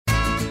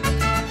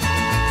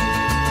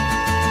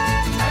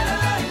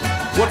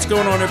What's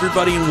going on,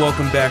 everybody, and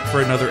welcome back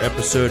for another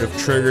episode of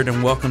Triggered,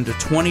 and welcome to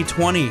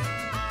 2020,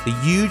 the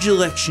huge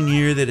election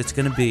year that it's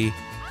going to be.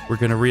 We're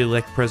going to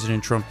re-elect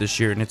President Trump this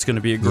year, and it's going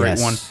to be a great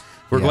one.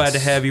 We're glad to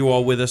have you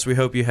all with us. We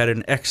hope you had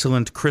an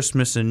excellent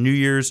Christmas and New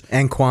Year's.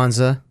 And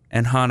Kwanzaa.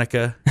 And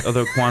Hanukkah,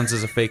 although Kwanzaa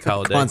is a fake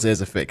holiday. Kwanzaa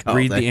is a fake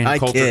holiday. Read the Ann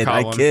Coulter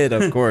column. I kid,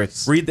 of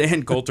course. Read the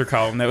Ann Coulter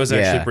column. That was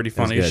actually pretty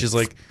funny. She's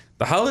like,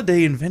 the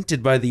holiday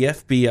invented by the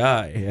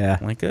FBI. Yeah.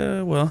 I'm like,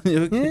 well,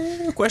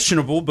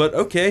 questionable, but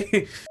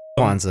okay.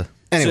 Kwanzaa.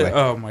 Anyway. So,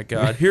 oh, my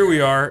God. Here we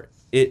are.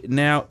 It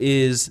now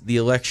is the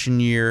election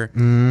year.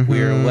 Mm-hmm.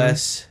 We are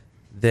less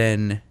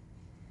than,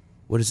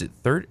 what is it,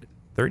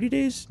 30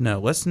 days? No,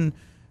 less than...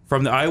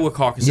 From the Iowa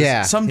caucuses.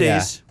 Yeah. Some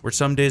days. We're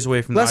some days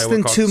away from the Iowa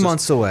caucuses. Less than 2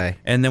 months away.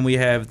 And then we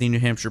have the New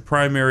Hampshire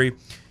primary.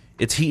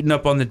 It's heating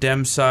up on the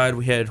Dem side.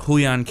 We had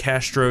Julian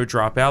Castro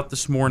drop out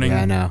this morning.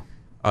 Yeah, I know.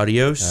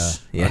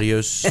 Adios.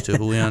 Adios to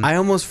Julian. I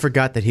almost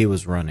forgot that he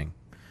was running.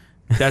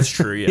 That's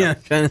true, yeah. You know what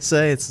I'm trying to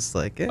say? It's just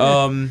like...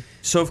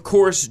 So, of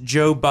course,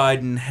 Joe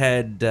Biden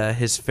had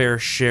his fair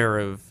share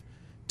of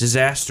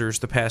disasters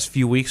the past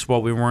few weeks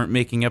while we weren't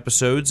making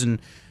episodes, and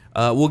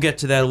we'll get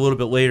to that a little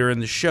bit later in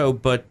the show,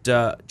 but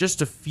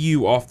just a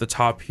few off the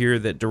top here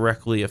that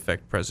directly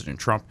affect President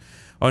Trump.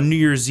 On New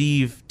Year's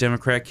Eve,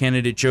 Democrat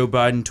candidate Joe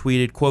Biden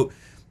tweeted, quote,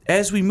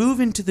 "As we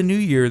move into the new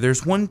year,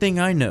 there's one thing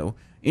I know.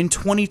 In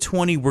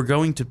 2020, we're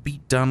going to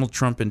beat Donald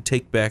Trump and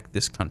take back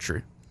this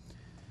country."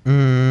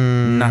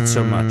 Not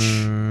so much.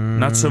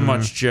 Not so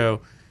much,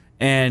 Joe.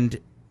 And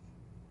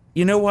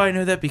you know why I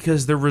know that?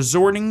 Because they're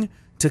resorting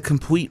to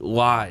complete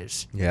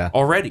lies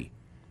already.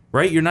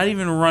 Right? You're not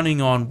even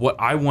running on what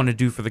I want to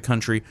do for the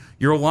country.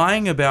 You're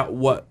lying about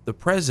what the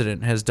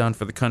president has done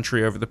for the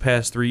country over the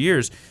past 3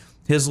 years.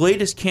 His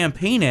latest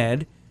campaign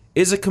ad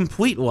is a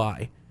complete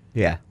lie.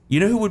 Yeah. You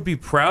know who would be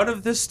proud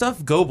of this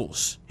stuff?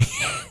 Goebbels.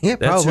 Yeah, probably.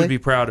 That's who would be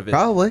proud of it.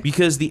 Probably.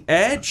 Because the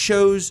ad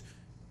shows,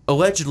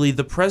 allegedly,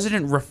 the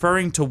president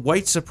referring to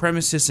white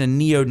supremacists and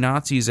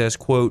neo-Nazis as,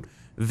 quote,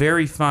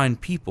 very fine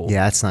people.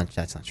 Yeah, that's not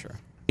true.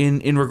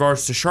 In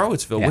regards to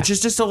Charlottesville, which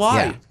is just a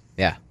lie.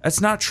 Yeah. That's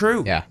not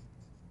true. Yeah.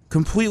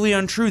 Completely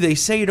untrue. They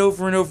say it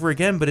over and over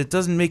again, but it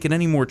doesn't make it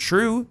any more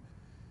true.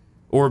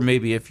 Or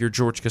maybe if you're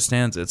George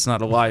Costanza, it's not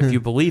a lie if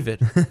you believe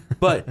it.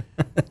 But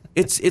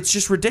it's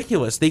just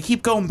ridiculous. They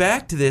keep going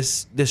back to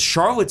this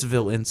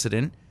Charlottesville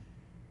incident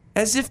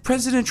as if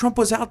President Trump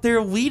was out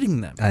there leading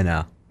them. I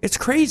know. It's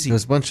crazy. It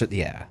was a bunch of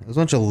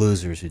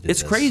losers who did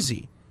this. It's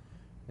crazy.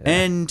 Yeah.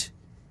 And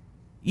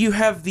you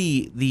have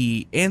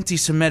the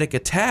anti-Semitic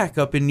attack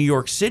up in New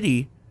York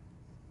City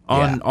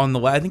on the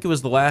I think it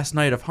was the last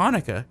night of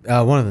Hanukkah.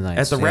 One of the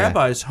nights. At the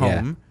rabbi's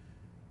home.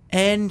 Yeah.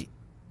 And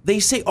they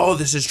say, oh,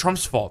 this is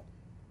Trump's fault.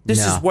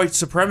 This is white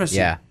supremacy.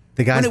 Yeah.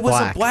 The guy's when it was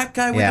black. a black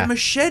guy with a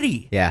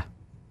machete. Yeah.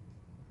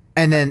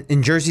 And then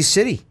in Jersey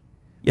City.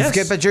 Yes.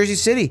 Forget about Jersey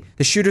City.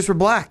 The shooters were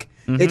black.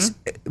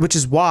 Mm-hmm. Which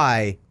is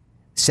why,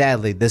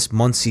 sadly, this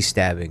Muncie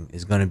stabbing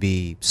is going to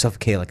be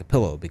suffocated like a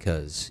pillow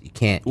because you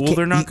can't... Well,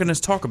 they're not going to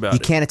talk about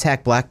it. You can't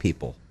attack black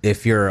people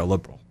if you're a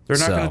liberal. They're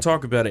not going to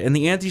talk about it. And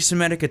the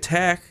anti-Semitic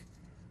attack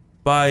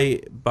by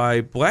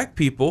black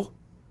people,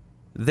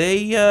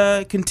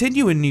 they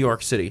continue in New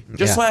York City.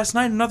 Just last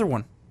night, another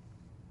one.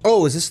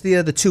 Oh, is this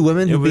the two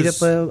women who beat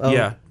up?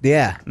 Yeah.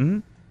 Yeah. Mm-hmm.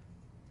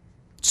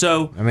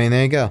 So I mean,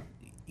 there you go.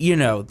 You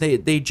know,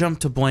 they jump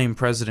to blame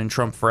President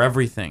Trump for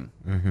everything,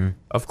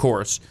 of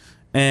course,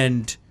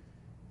 and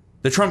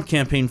the Trump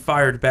campaign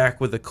fired back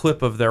with a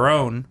clip of their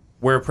own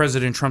where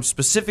President Trump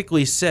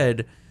specifically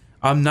said,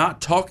 "I'm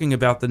not talking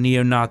about the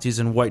neo-Nazis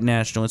and white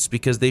nationalists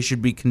because they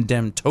should be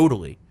condemned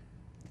totally."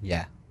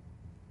 Yeah.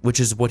 Which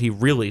is what he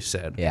really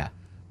said. Yeah.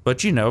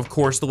 But, you know, of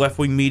course, the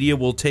left-wing media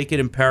will take it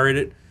and parrot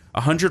it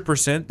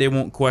 100%. They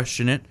won't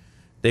question it.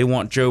 They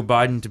want Joe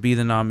Biden to be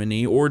the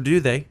nominee, or do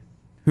they?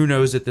 Who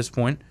knows at this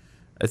point?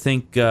 I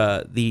think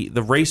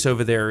the race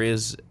over there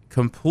is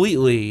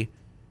completely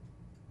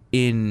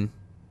in,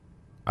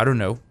 I don't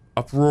know,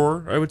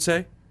 uproar, I would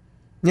say.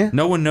 Yeah.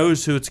 No one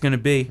knows who it's going to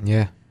be.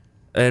 Yeah.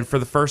 And for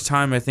the first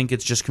time, I think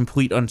it's just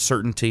complete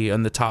uncertainty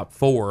on the top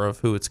four of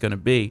who it's going to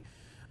be.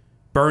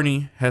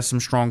 Bernie has some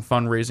strong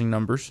fundraising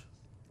numbers.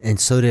 And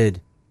so did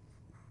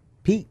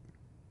Pete.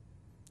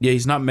 Yeah,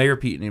 he's not Mayor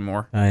Pete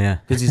anymore. Oh, yeah.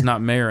 Because he's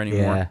not mayor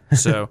anymore. Yeah.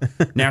 So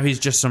now he's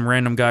just some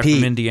random guy Pete.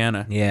 from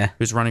Indiana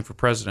who's running for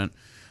president.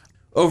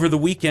 Over the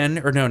weekend,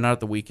 or no, not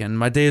the weekend,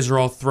 my days are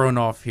all thrown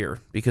off here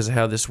because of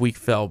how this week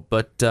fell.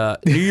 But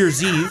New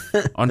Year's Eve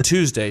on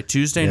Tuesday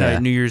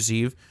night, New Year's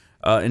Eve,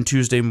 and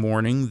Tuesday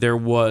morning, there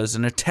was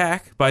an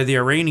attack by the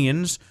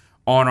Iranians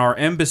on our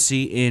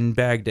embassy in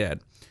Baghdad.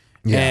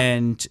 Yeah.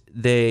 And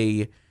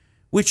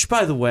which,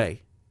 by the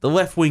way, the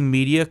left-wing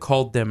media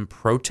called them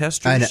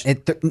protesters. I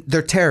know.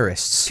 They're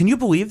terrorists. Can you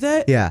believe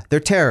that? Yeah, they're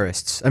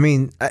terrorists. I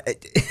mean,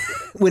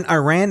 when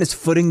Iran is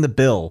footing the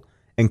bill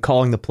and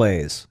calling the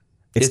plays,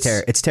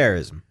 it's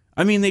terrorism.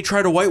 I mean, they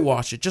try to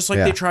whitewash it, just like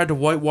they tried to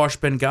whitewash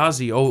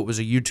Benghazi. Oh, it was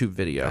a YouTube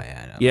video.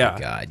 I know. Yeah. My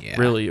God, yeah.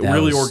 Really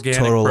organic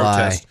total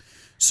protest. Lie.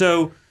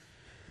 So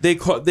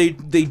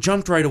they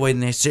jumped right away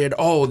and they said,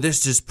 "Oh,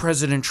 this is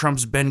President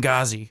Trump's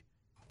Benghazi."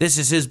 this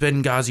is his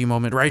Benghazi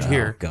moment right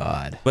here. Oh,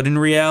 God. But in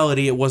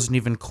reality, it wasn't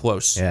even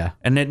close. Yeah.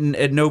 And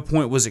at no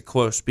point was it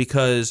close,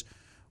 because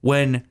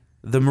when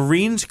the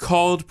Marines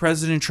called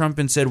President Trump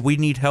and said, we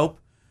need help,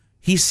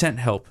 he sent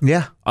help.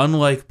 Yeah.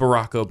 Unlike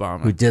Barack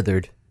Obama, Who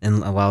dithered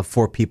and allowed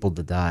 4 people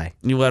to die.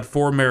 he allowed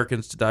 4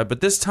 Americans to die.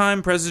 But this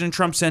time, President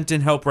Trump sent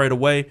in help right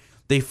away.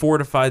 They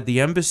fortified the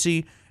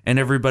embassy, and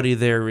everybody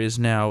there is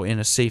now in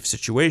a safe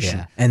situation.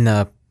 Yeah. And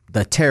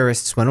the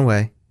terrorists went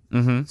away.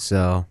 Mm-hmm.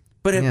 So.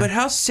 But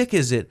how sick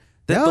is it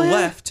that Oh, the yeah.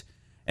 left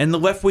and the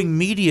left-wing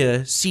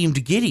media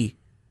seemed giddy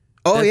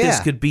that this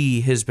could be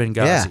his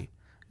Benghazi? Yeah.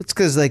 It's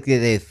because like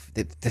they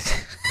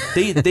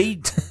They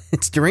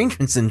it's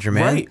derangement syndrome,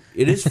 man. right.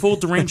 It is full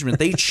derangement.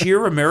 They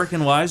cheer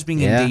American lives being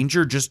Yeah. in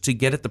danger just to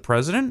get at the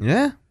president.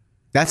 Yeah.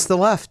 That's the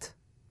left.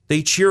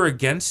 They cheer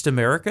against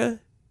America.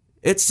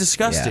 It's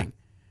disgusting.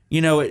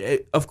 You know,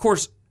 of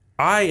course,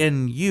 I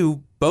and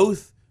you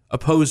both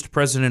opposed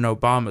President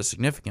Obama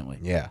significantly,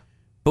 Yeah.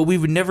 but we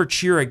would never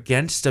cheer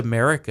against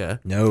America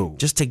No.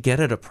 just to get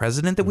at a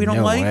president that we don't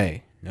no like.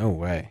 way. No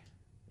way.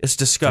 It's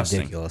disgusting.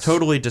 Ridiculous.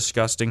 Totally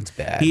disgusting. It's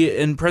bad.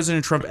 And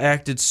President Trump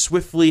acted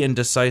swiftly and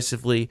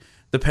decisively.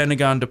 The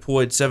Pentagon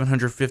deployed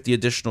 750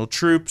 additional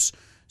troops.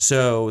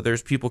 So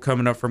there's people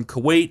coming up from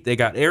Kuwait. They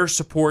got air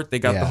support. They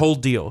got the whole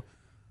deal.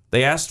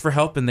 They asked for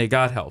help and they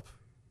got help.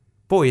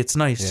 Boy, it's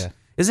nice. Yeah.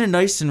 Isn't it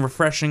nice and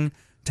refreshing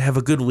to have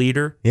a good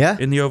leader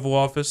in the Oval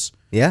Office?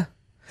 Yeah.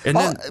 And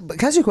then, But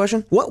can I ask you a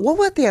question? What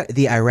about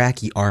the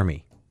Iraqi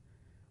army?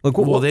 Like,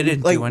 Well, they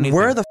didn't do anything.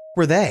 Where the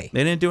were they?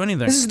 they didn't do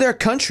anything. This is their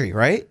country,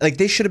 right? Like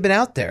they should have been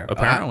out there.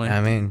 Apparently. I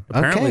mean,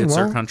 Apparently okay, it's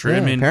well, their country. I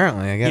yeah, mean,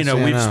 apparently, I guess. you know,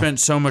 yeah, we've no.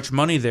 spent so much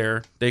money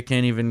there, they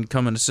can't even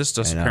come and assist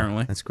us, I know.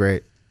 apparently. That's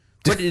great.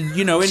 But,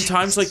 you know, in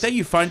times like that,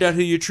 you find out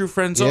who your true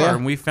friends Yeah. are,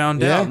 and we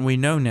found Yeah. out, and we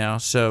know now.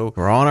 So,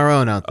 We're on our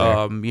own out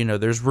there. you know,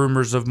 there's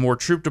rumors of more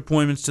troop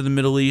deployments to the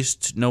Middle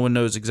East. No one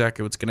knows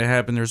exactly what's going to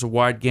happen. There's a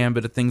wide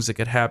gambit of things that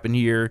could happen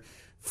here,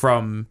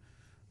 from,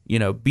 you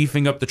know,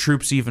 beefing up the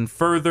troops even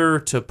further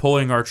to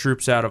pulling our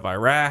troops out of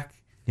Iraq.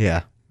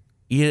 yeah.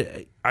 Yeah,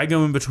 I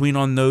go in between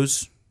on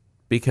those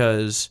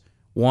because,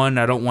 one,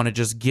 I don't want to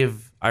just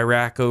give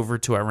Iraq over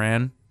to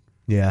Iran,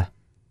 Yeah.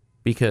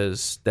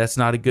 because that's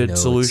not a good No,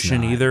 it's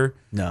solution not. either.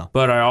 No.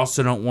 But I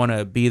also don't want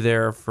to be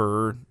there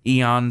for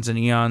eons and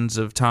eons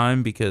of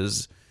time,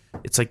 because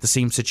it's like the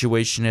same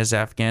situation as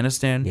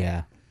Afghanistan.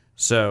 Yeah.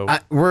 So,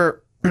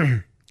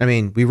 I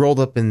mean, we rolled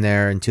up in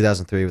there in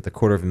 2003 with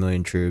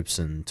 250,000 troops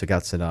and took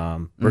out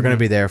Saddam. We're going to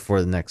be there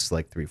for the next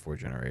like 3-4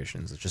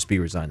 generations. Let's just be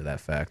resigned to that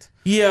fact.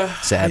 yeah,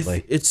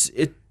 Sadly.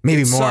 maybe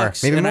Maybe more.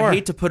 sucks. Maybe and more. I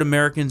hate to put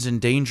Americans in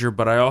danger,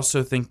 but I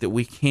also think that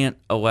we can't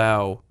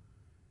allow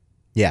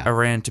Yeah.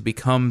 Iran to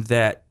become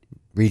that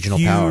Regional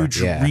huge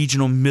power. Yeah.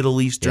 regional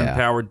Middle Eastern Yeah.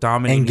 power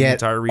dominating And the get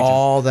entire region.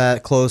 all the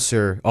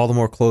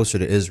more closer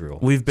to Israel.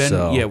 We've been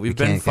So we've we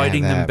been can't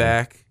fighting have them that.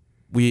 back.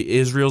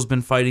 Israel's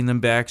been fighting them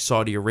back.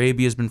 Saudi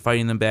Arabia's been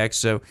fighting them back.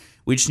 So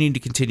we just need to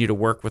continue to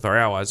work with our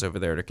allies over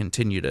there to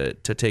continue to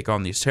take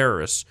on these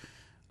terrorists.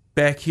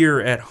 Back here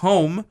at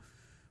home,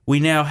 we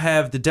now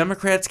have the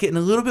Democrats getting a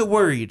little bit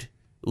worried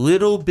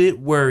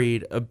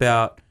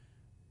about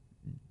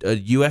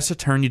U.S.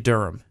 Attorney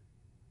Durham.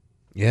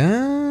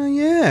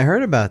 Yeah, I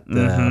heard about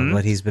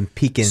what he's been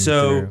peeking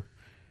So through.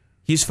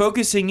 he's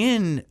focusing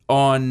in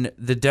on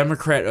the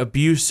Democrat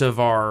abuse of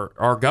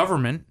our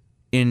government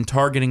in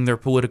targeting their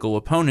political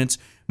opponents,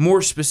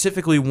 more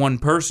specifically one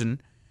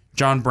person,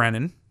 John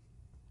Brennan,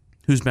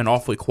 who's been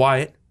awfully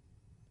quiet.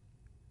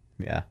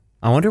 Yeah.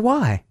 I wonder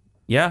why.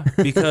 Yeah,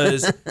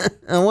 because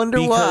I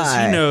wonder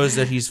why. he knows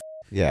that he's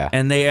Yeah.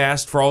 and they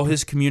asked for all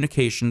his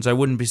communications. I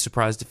wouldn't be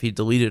surprised if he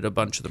deleted a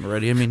bunch of them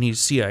already. I mean, he's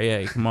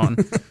CIA. Come on.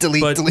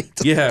 delete.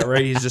 Yeah,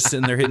 right. He's just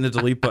sitting there hitting the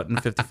delete button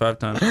 55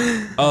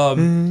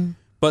 times.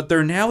 But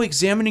they're now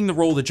examining the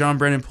role that John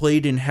Brennan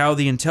played in how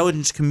the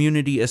intelligence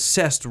community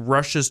assessed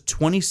Russia's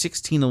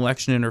 2016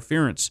 election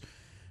interference.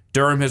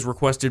 Durham has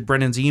requested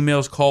Brennan's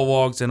emails, call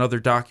logs, and other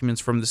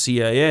documents from the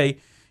CIA.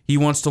 He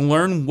wants to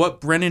learn what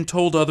Brennan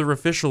told other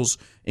officials,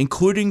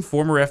 including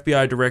former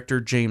FBI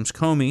Director James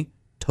Comey,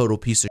 total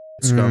piece of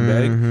shit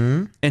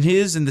scumbag, and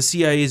his and the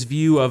CIA's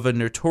view of a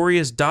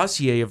notorious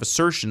dossier of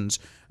assertions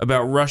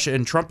about Russia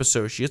and Trump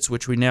associates,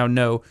 which we now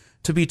know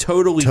to be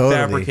totally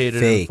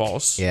fabricated fake. and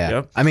false. Yeah.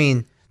 Yep. I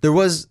mean, the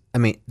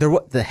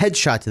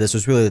headshot to this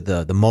was really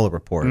the Mueller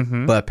report,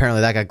 but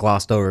apparently that got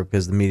glossed over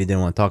because the media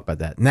didn't want to talk about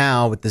that.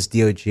 Now with this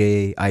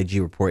DOJ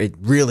IG report, it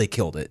really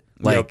killed it.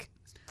 Like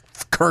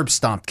curb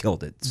stomp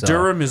killed it. So.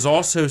 Durham is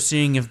also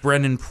seeing if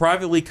Brennan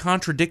privately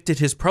contradicted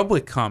his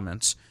public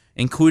comments,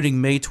 including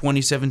May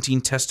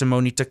 2017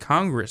 testimony to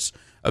Congress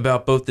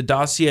about both the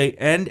dossier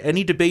and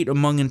any debate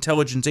among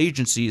intelligence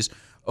agencies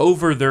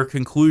over their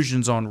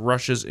conclusions on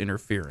Russia's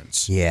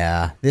interference.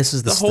 Yeah, this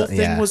is The whole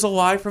thing was a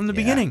lie from the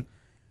beginning.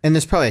 And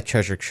there's probably a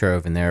treasure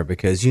trove in there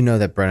because you know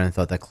that Brennan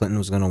thought that Clinton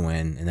was going to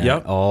win, and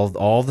that all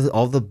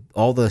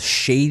the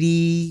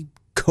shady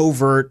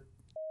covert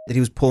that he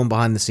was pulling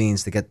behind the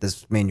scenes to get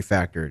this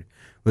manufactured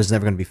was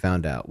never going to be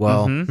found out.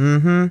 Well,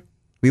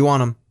 we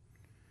want him.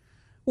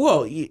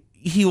 Well,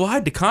 he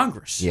lied to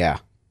Congress. Yeah.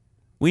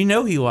 We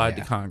know he lied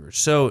to Congress.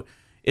 So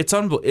it's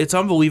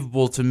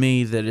unbelievable to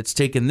me that it's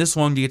taken this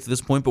long to get to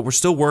this point, but we're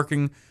still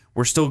working.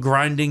 We're still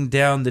grinding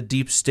down the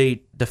deep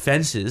state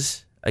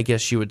defenses, I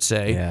guess you would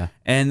say. Yeah.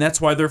 And that's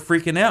why they're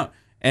freaking out.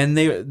 And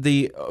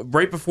they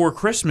right before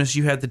Christmas,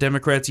 you had the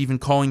Democrats even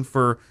calling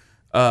for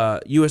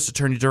U.S.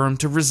 Attorney Durham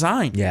to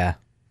resign. Yeah.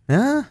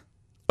 Huh?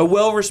 A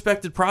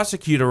well-respected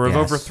prosecutor of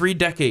Yes. over 3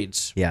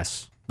 decades.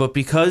 Yes. But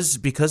because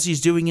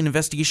he's doing an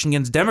investigation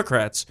against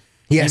Democrats,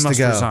 He has must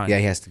to go. resign. Yeah,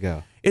 he has to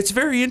go. It's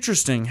very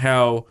interesting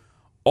how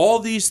all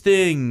these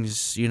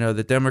things,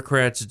 that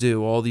Democrats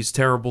do, all these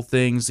terrible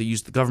things, they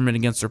use the government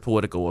against their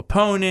political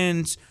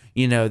opponents,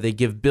 they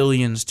give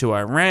billions to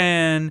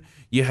Iran.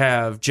 You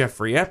have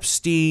Jeffrey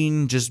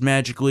Epstein just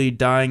magically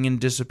dying and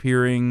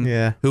disappearing,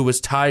 who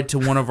was tied to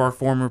one of our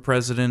former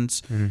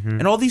presidents.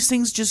 And all these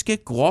things just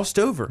get glossed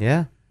over.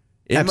 Yeah.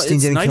 Epstein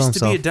didn't kill himself.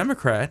 It's nice to be a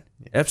Democrat.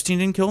 Epstein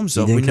didn't kill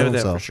himself. We know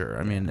that for sure.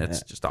 I mean,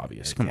 that's just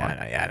obvious. Come on.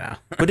 Yeah, I know.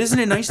 But isn't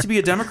it nice to be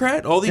a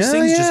Democrat? All these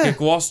things just get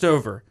glossed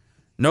over.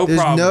 No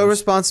There's problem. no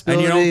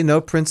responsibility, no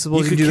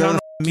principles. You could do count on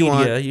the the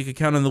media. You could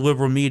count on the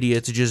liberal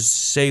media to just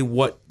say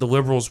what the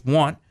liberals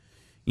want.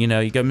 You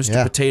got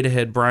Mr. Potato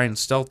Head Brian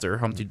Stelter,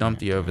 Humpty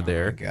Dumpty over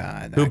there,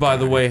 who, by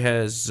the way,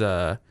 has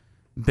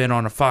been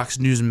on a Fox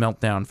News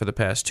meltdown for the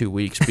past 2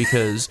 weeks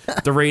because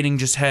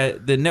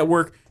the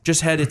network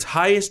just had its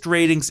highest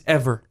ratings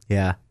ever.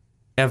 Yeah.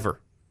 Ever.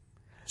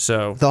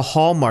 So the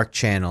Hallmark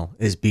Channel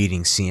is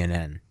beating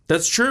CNN.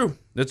 That's true.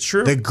 That's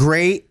true. The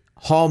great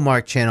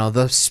Hallmark Channel,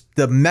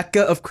 the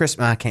Mecca of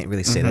Christmas. I can't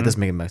really say that. Doesn't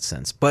make much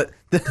sense. But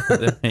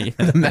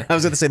I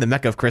was going to say the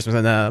Mecca of Christmas,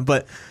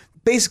 but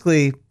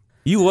basically,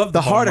 you love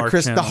the heart of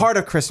Christmas. The heart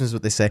of Christmas is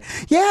what they say.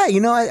 Yeah,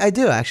 I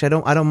do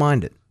actually. I don't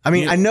mind it. I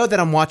mean, I know that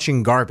I'm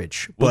watching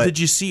garbage. But well, did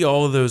you see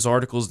all of those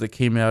articles that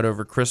came out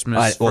over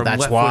Christmas from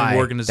left-wing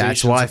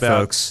organizations? That's why,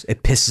 folks.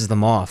 It pisses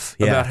them off.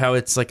 Yeah. About how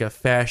it's like a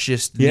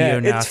fascist,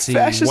 neo-Nazi,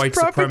 white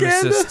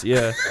supremacist.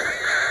 Yeah.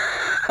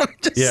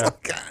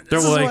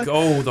 They're like,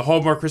 the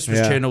Hallmark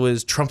Christmas Channel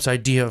is Trump's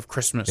idea of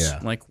Christmas. Yeah.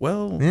 I'm like,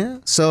 well. Yeah.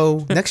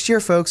 So next year,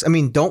 folks, I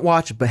mean, don't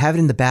watch it, but have it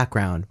in the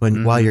background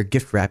while you're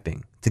gift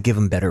wrapping to give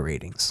them better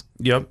ratings.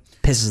 Yep.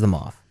 Pisses them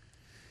off.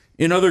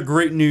 In other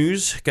great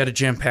news, got a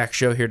jam-packed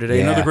show here today.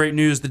 In other great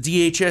news, the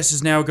DHS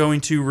is now going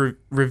to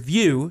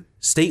review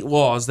state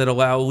laws that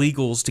allow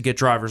illegals to get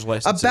driver's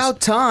licenses. About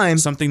time.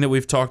 Something that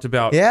we've talked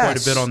about quite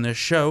a bit on this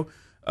show.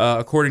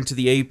 According to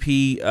the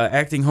AP,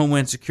 Acting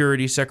Homeland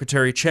Security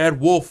Secretary Chad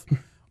Wolf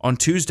on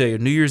Tuesday,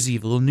 New Year's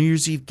Eve, a little New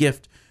Year's Eve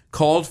gift,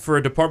 called for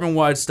a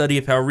department-wide study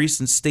of how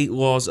recent state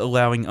laws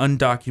allowing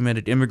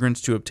undocumented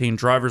immigrants to obtain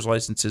driver's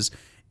licenses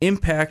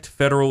impact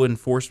federal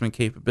enforcement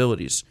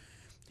capabilities.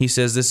 He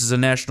says this is a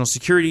national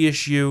security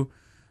issue.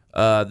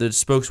 The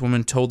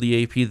spokeswoman told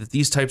the AP that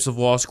these types of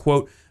laws,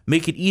 quote,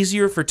 make it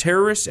easier for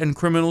terrorists and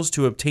criminals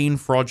to obtain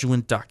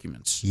fraudulent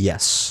documents.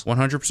 Yes.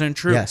 100%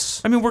 true.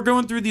 Yes. I mean, we're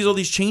going through all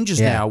these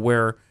changes now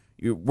where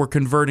we're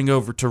converting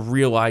over to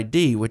Real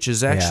ID, which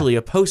is actually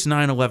a post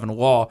 9/11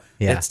 law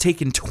that's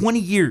taken 20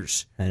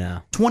 years. I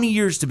know. 20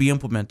 years to be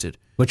implemented.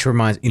 Which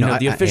reminds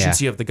the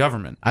efficiency of the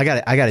government. I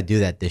got to do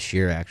that this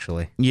year,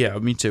 actually. Yeah,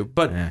 me too.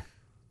 But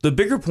the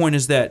bigger point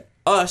is that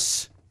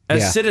us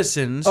as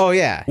citizens,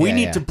 we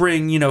need to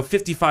bring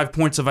 55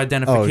 points of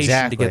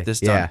identification to get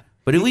this done. Yeah.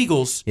 But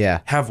illegals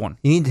have one.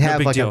 You need to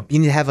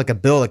have like a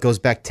bill that goes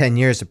back 10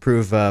 years to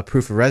prove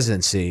proof of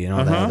residency and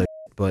all that other.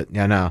 But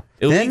no.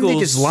 Illegals then they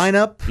just line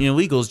up.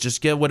 Illegals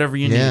just get whatever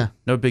you need.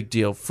 No big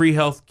deal. Free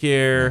health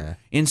care,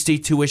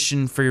 in-state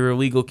tuition for your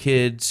illegal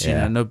kids.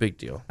 No big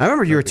deal. I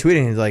remember you were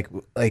tweeting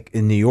like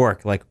in New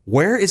York, like,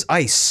 where is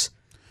ICE?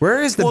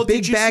 Where is the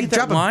big bag?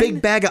 Drop a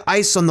big bag of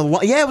ice on the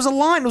line. Yeah, it was a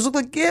line. It was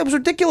it was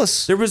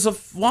ridiculous. There was a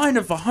line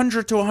of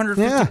 100 to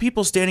 150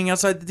 people standing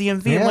outside the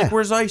DMV. I'm like,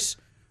 where's ICE?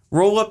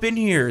 Roll up in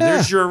here.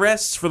 There's your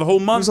arrests for the whole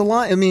month. There was a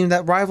line. I mean,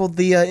 that rivaled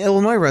the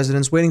Illinois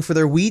residents waiting for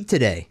their weed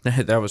today.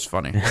 That was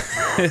funny.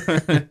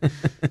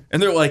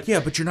 And they're like,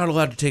 but you're not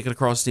allowed to take it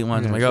across state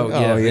lines. I'm like,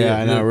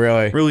 I know,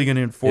 really. Really going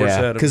to enforce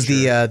that. Because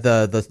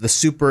the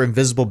super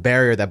invisible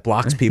barrier that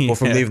blocks people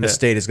from leaving the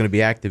state is going to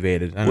be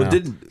activated. And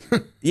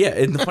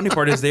the funny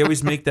part is they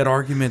always make that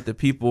argument that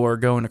people are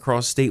going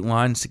across state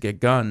lines to get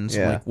guns.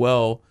 Yeah. Like,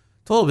 well,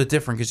 it's a little bit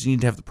different because you need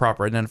to have the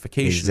proper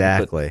identification.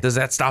 Exactly. But does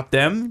that stop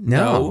them?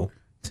 No.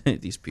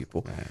 These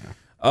people.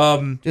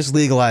 Just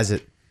legalize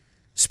it.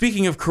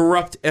 Speaking of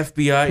corrupt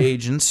FBI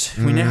agents,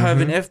 we now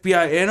have an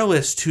FBI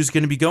analyst who's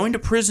going to be going to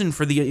prison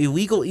for the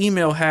illegal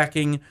email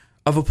hacking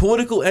of a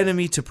political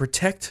enemy to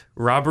protect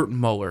Robert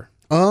Mueller.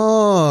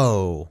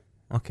 Oh,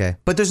 okay.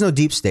 But there's no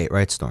deep state,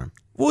 right, Storm?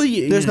 Well,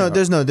 there's no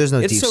deep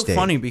state. It's so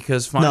funny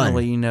because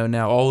finally,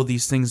 now all of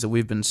these things that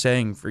we've been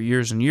saying for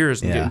years and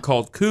years and getting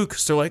called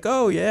kooks, they're like,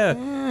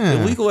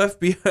 illegal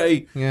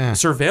FBI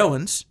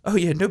surveillance. Oh,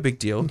 no big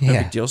deal. No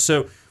big deal.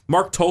 So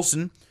Mark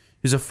Tolson,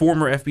 who's a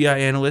former FBI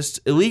analyst,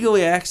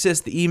 illegally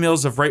accessed the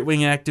emails of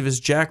right-wing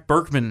activist Jack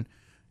Berkman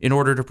in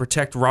order to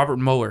protect Robert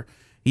Mueller.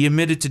 He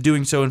admitted to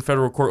doing so in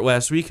federal court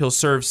last week. He'll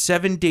serve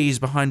 7 days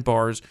behind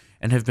bars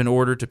and have been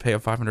ordered to pay a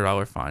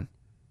 $500 fine.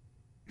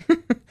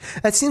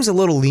 That seems a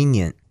little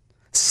lenient.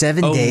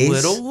 7 days? A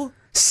little?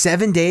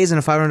 7 days and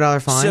a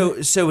 $500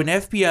 fine? So an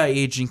FBI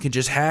agent can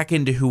just hack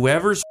into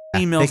whoever's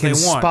emails they can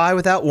want. spy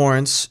without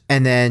warrants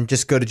and then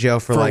just go to jail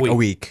for like a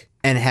week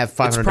and have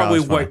 $500 It's probably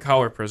fine.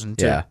 white-collar prison,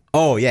 too. Yeah.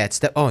 Oh, yeah.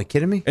 Oh, are you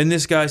kidding me? And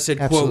this guy said,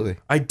 Absolutely.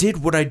 quote, I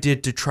did what I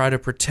did to try to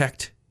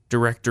protect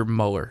Director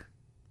Mueller,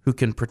 who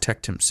can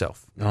protect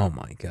himself. Oh,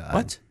 my God.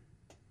 What?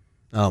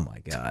 Oh, my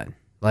God.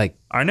 Like,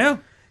 I know.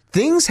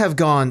 things have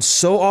gone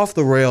so off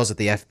the rails at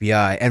the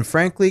FBI. And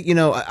frankly, you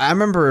know, I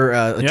remember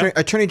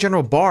Attorney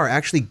General Barr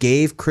actually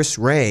gave Chris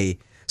Wray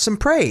some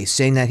praise,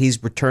 saying that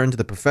he's returned to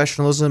the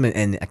professionalism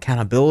and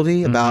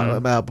accountability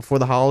about before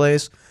the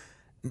holidays.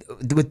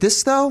 With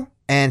this, though,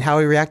 and how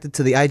he reacted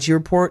to the IG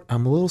report,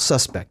 I'm a little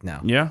suspect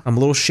now. Yeah. I'm a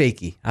little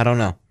shaky. I don't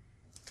know.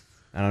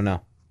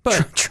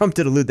 But Trump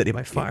did allude that he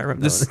might fire him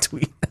in the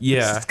tweet.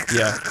 Yeah.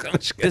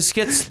 This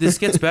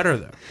gets better,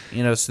 though.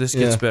 You know, so this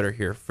gets better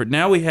here. For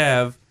now we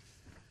have,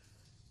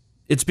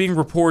 it's being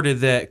reported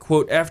that,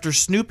 quote, after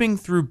snooping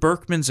through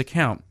Berkman's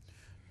account,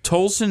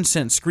 Tolson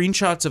sent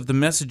screenshots of the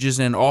messages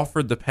and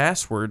offered the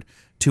password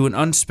to an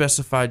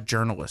unspecified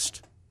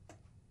journalist.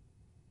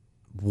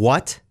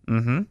 What?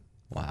 Mm-hmm.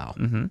 Wow.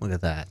 Mm-hmm. Look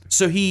at that.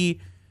 So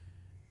he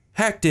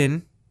hacked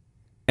in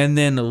and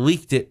then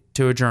leaked it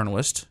to a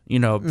journalist. You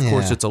know, of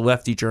course, it's a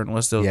lefty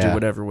journalist. They'll do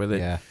whatever with it.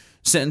 Yeah.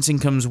 Sentencing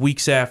comes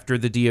weeks after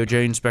the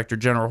DOJ Inspector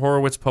General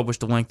Horowitz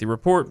published a lengthy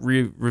report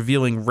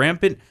revealing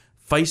rampant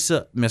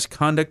FISA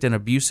misconduct and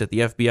abuse at the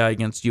FBI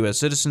against U.S.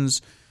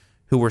 citizens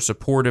who were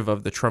supportive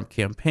of the Trump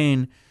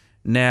campaign.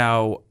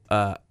 Now,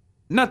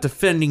 not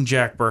defending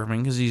Jack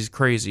Berkman because he's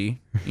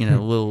crazy, you know,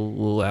 a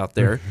little out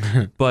there,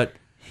 but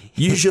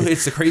usually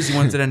it's the crazy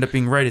ones that end up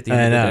being right at the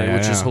end of the day,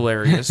 which is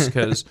hilarious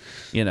because,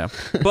 you know.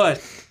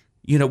 But,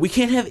 you know, we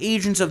can't have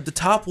agents of the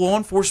top law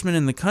enforcement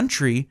in the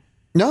country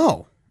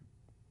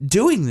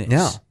doing this.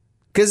 No.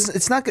 Because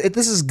it's not.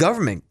 This is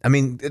government. I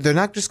mean, they're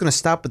not just going to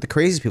stop at the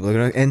crazy people. They're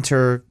going to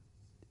enter.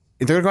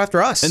 They're going to go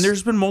after us. And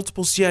there's been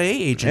multiple CIA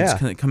agents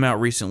come out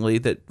recently,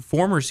 that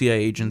former CIA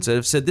agents that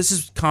have said this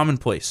is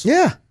commonplace.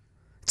 Yeah,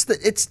 it's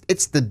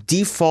the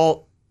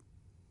default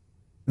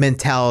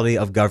mentality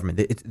of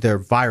government. They're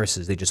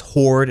viruses. They just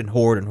hoard and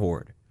hoard and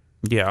hoard.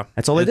 Yeah,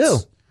 that's all they do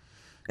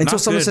until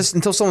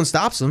someone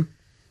stops them.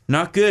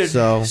 Not good.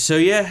 So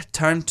yeah,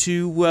 time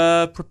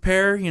to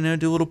prepare. You know,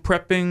 do a little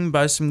prepping,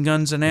 buy some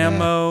guns and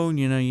ammo.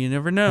 You know, you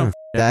never know.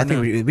 I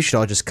think we should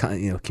all just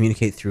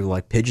communicate through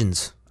like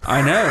pigeons.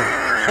 I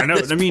know.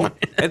 I mean,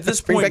 at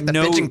this point,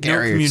 no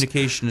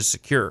communication is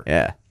secure.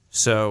 Yeah.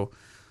 So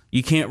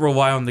you can't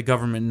rely on the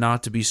government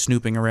not to be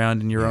snooping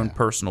around in your own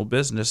personal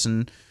business.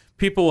 And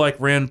people like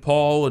Rand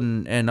Paul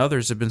and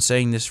others have been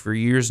saying this for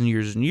years and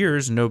years and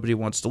years, and nobody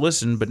wants to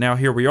listen. But now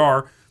here we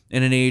are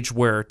in an age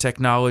where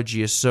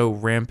technology is so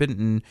rampant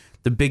and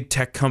the big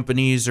tech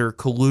companies are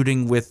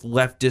colluding with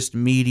leftist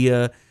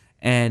media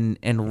and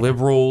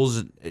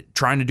liberals,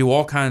 trying to do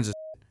all kinds of.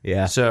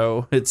 Yeah.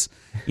 So it's,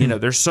 you know,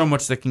 there's so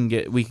much that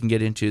we can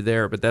get into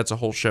there, but that's a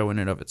whole show in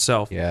and of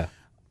itself. Yeah.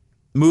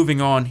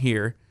 Moving on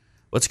here,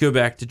 let's go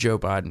back to Joe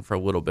Biden for a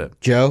little bit.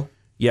 Joe?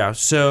 Yeah.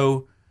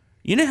 So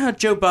you know how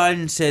Joe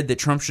Biden said that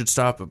Trump should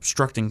stop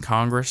obstructing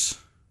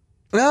Congress?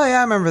 Oh, yeah,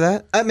 I remember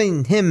that. I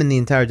mean, him and the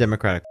entire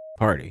Democratic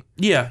Party.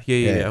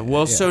 Yeah.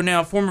 Well, so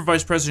now former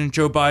Vice President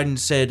Joe Biden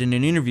said in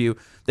an interview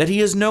that he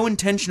has no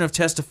intention of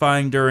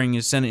testifying during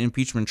his Senate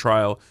impeachment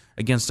trial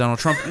against Donald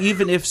Trump,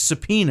 even if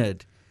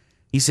subpoenaed.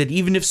 He said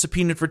even if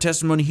subpoenaed for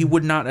testimony, he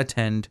would not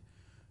attend.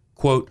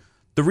 Quote,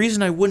 the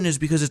reason I wouldn't is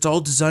because it's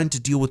all designed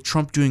to deal with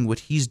Trump doing what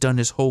he's done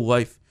his whole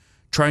life,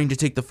 trying to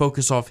take the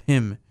focus off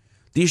him.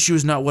 The issue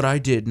is not what I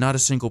did, not a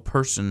single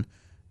person.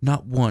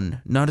 Not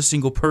one, not a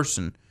single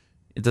person.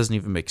 It doesn't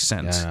even make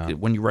sense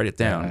when you write it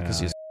down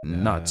because he's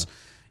nuts.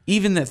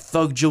 Even that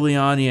thug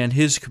Giuliani and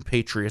his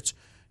compatriots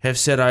have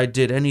said I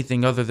did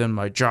anything other than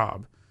my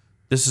job.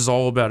 This is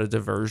all about a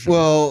diversion.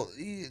 Well,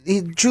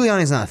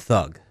 Giuliani's not a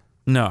thug.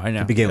 No, I know.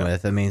 To begin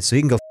with, I mean, so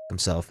he can go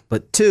himself.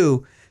 But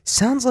two,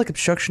 sounds like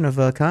obstruction of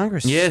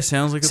Congress. Yeah,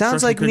 sounds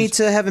like we need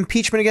to have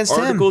impeachment against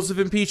him. Articles of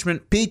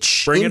impeachment. Bring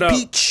it up.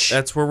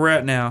 That's where we're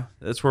at now.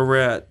 That's where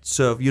we're at.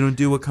 So if you don't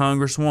do what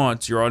Congress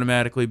wants, you're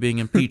automatically being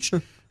impeached.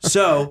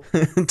 So,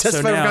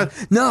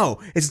 no,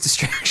 it's a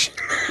distraction.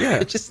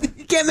 Yeah,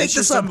 you can't make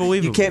this up.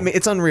 Unbelievable.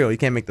 It's unreal. You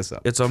can't make this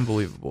up. It's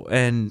unbelievable.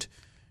 And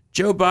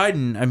Joe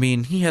Biden, I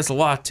mean, he has a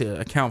lot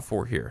to account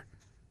for here.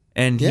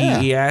 And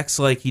he acts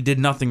like he did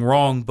nothing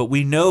wrong, but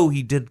we know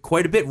he did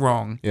quite a bit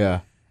wrong.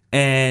 Yeah.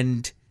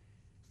 And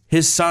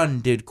his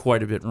son did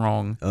quite a bit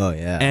wrong. Oh,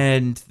 yeah.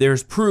 And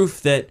there's proof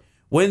that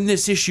when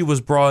this issue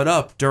was brought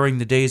up during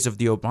the days of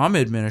the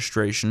Obama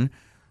administration,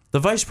 the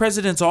vice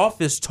president's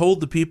office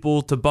told the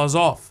people to buzz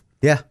off.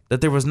 Yeah. That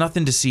there was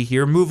nothing to see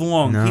here. Move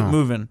along. Keep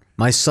moving.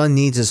 My son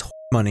needs his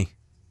money.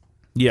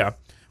 Yeah.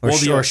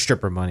 Or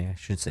stripper money, I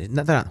should say.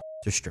 No, they're not.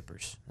 They're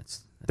strippers.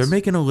 They're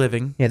making a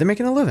living. Yeah, they're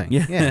making a living.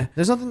 Yeah.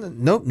 There's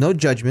nothing. No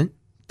judgment.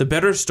 The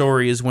better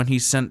story is when he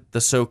sent the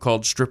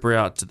so-called stripper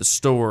out to the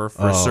store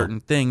for a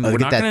certain thing. We're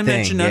not going to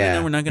mention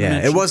that. We're not going to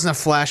mention. It wasn't a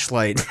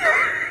flashlight.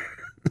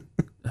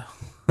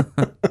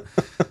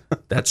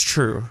 That's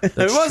true. It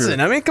wasn't.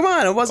 True. I mean, come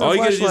on. It wasn't All a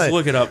you gotta do is flashlight.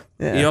 look it up.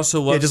 Yeah. He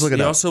also loves. just look it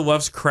he up. also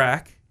loves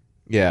crack.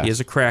 Yeah. He is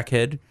a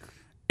crackhead,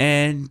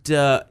 and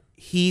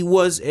he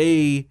was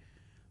a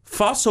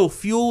fossil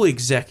fuel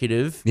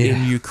executive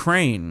in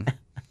Ukraine,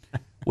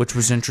 which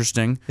was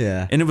interesting.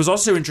 Yeah. And it was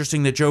also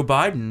interesting that Joe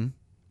Biden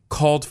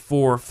called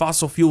for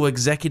fossil fuel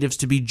executives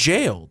to be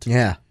jailed.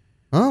 Yeah.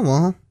 Oh,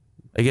 well.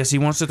 I guess he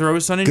wants to throw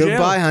his son in jail.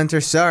 Goodbye, Hunter.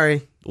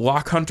 Sorry.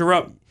 Lock Hunter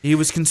up. He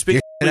was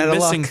conspicuously out of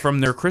missing luck. from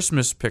their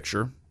Christmas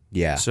picture.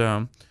 Yeah. So,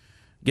 I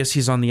guess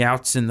he's on the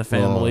outs in the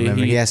family. Well,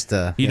 he has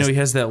to. He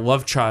has that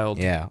love child.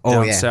 Yeah.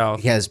 Down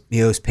south.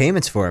 He owes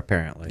payments for it,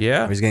 apparently.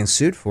 Yeah. Or he's getting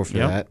sued for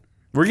that.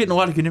 We're getting a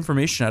lot of good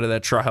information out of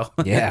that trial.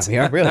 Yeah, we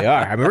really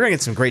are. I mean, we're gonna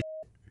get some great.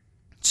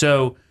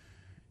 So,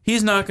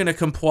 he's not going to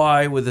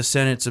comply with the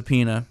Senate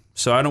subpoena.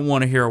 So I don't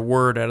want to hear a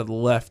word out of the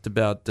left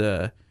about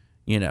the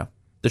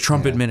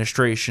Trump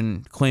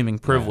administration claiming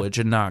privilege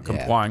and not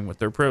complying with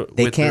their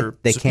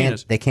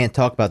subpoenas. They can't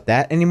talk about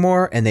that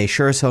anymore, and they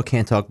sure as hell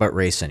can't talk about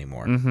race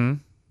anymore. Mm-hmm.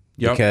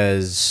 Yep.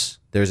 Because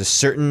there's a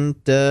certain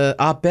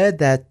op-ed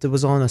that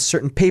was on a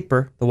certain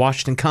paper, the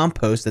Washington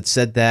Compost, that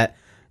said that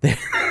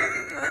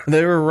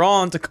they were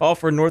wrong to call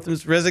for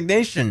Northam's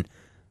resignation.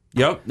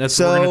 Yep, that's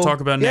what we're going to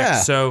talk about next. Yeah.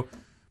 So,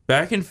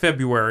 back in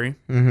February,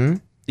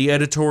 the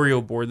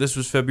editorial board, this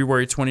was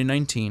February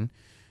 2019,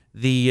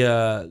 the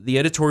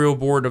editorial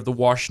board of the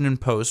Washington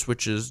Post,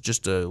 which is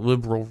just a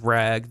liberal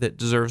rag that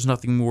deserves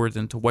nothing more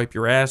than to wipe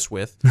your ass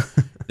with,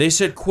 they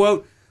said,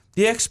 quote,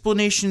 "The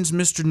explanations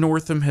Mr.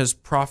 Northam has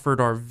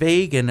proffered are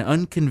vague and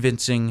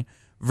unconvincing.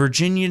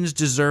 Virginians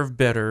deserve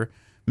better.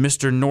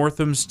 Mr.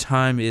 Northam's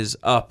time is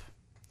up."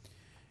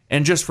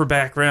 And just for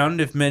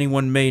background, if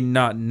anyone may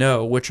not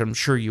know, which I'm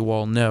sure you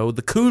all know,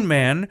 the Coon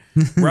Man,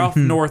 Ralph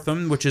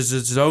Northam, which is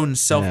his own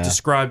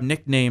self-described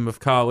nickname of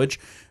college,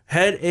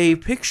 had a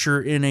picture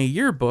in a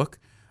yearbook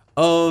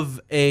of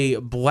a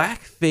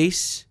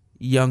blackface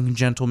young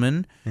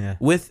gentleman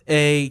with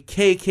a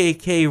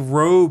KKK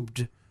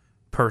robed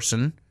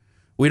person.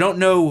 We don't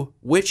know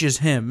which is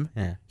him.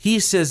 Yeah. He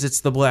says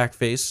it's the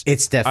blackface.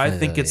 It's definitely. I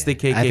think it's the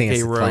KKK I think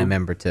it's the robe, Klan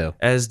member too,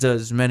 as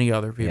does many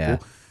other people. Yeah.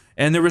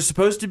 And there was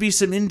supposed to be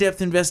some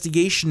in-depth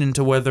investigation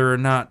into whether or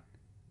not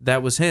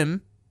that was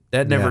him.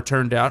 That never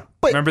turned out.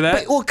 Remember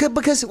that?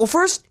 Because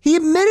first he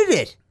admitted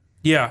it.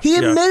 Yeah. He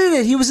admitted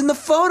it. He was in the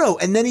photo,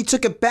 and then he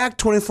took it back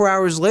 24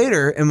 hours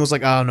later and was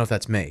like, "I don't know if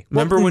that's me."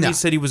 Remember when he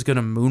said he was going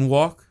to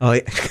moonwalk? Oh,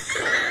 yeah.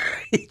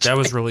 That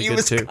was really good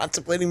too. He was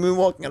contemplating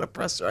moonwalking on a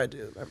presser. I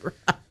do remember.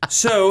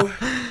 So,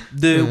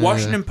 the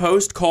Washington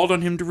Post called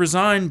on him to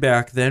resign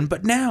back then,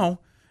 but now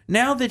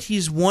that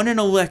he's won an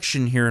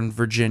election here in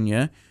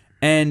Virginia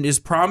and is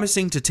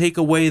promising to take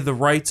away the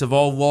rights of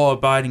all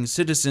law-abiding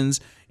citizens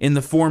in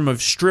the form of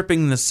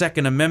stripping the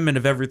Second Amendment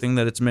of everything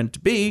that it's meant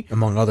to be.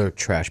 Among other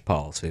trash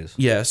policies.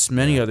 Yes,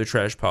 many other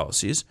trash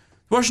policies.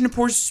 The Washington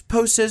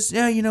Post says,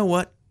 yeah, you know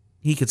what?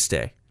 He could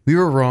stay. We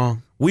were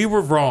wrong. We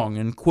were wrong.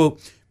 And, quote,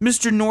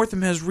 Mr.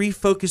 Northam has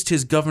refocused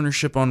his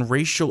governorship on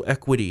racial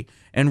equity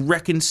and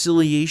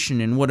reconciliation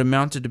in what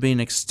amounted to be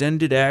an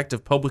extended act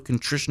of public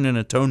contrition and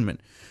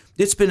atonement.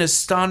 It's been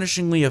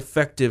astonishingly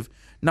effective,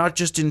 not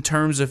just in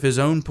terms of his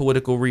own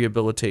political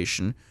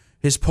rehabilitation.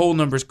 His poll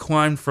numbers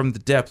climbed from the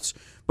depths,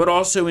 but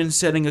also in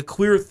setting a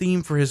clear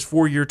theme for his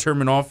 4-year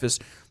term in office,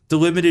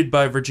 delimited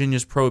by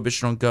Virginia's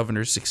prohibition on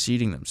governors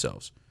succeeding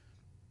themselves.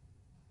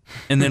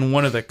 And then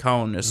one of the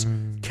columnists,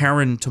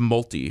 Karen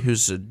Tumulty,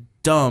 who's a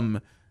dumb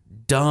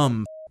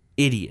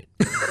idiot.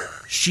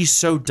 She's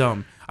so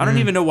dumb. I don't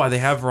even know why they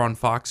have her on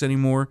Fox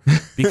anymore,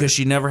 because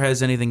she never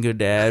has anything good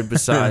to add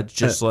besides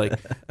just like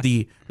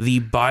the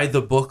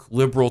by-the-book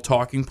liberal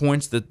talking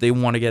points that they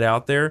want to get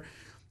out there.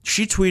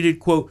 She tweeted,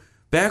 quote,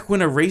 "Back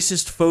when a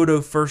racist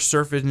photo first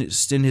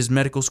surfaced in his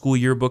medical school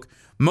yearbook,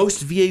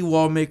 most VA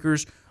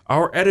lawmakers,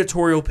 our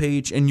editorial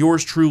page, and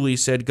yours truly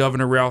said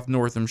Governor Ralph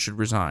Northam should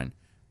resign.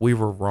 We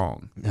were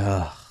wrong."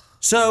 Ugh.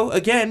 So,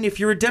 again, if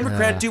you're a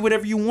Democrat, do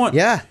whatever you want.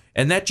 Yeah.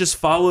 And that just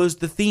follows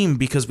the theme,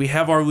 because we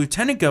have our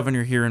lieutenant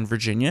governor here in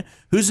Virginia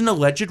who's an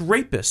alleged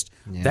rapist.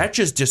 Yeah. That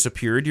just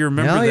disappeared. You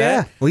remember that?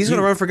 Yeah. Well, he's going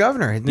to run for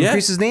governor.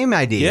 Increase his name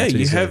ID. Yeah,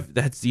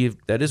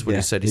 that is what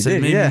he said. He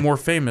said maybe more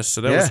famous,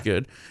 so that was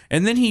good.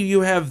 And then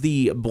you have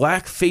the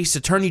blackface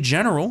attorney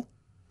general.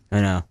 I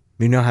know.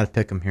 We know how to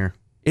pick him here.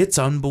 It's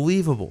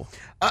unbelievable.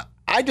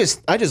 I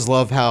just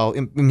love how,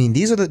 I mean,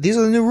 these are the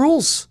new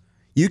rules.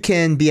 You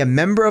can be a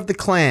member of the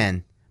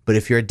Klan, but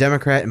if you're a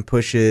Democrat and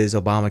pushes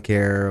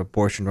Obamacare,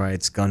 abortion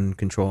rights, gun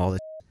control, all this,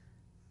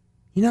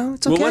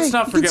 it's okay. Well, let's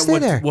not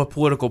forget what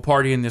political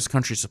party in this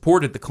country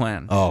supported the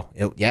Klan. Oh,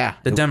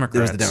 the Democrats.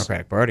 It was the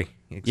Democratic Party.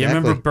 Exactly. You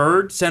remember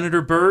Byrd,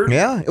 Senator Byrd?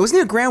 Yeah, wasn't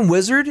he a Grand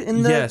Wizard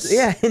in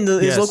the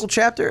his local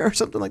chapter or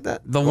something like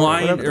that?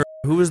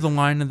 Who was the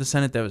line of the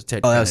Senate? That was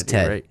Ted. Oh, that was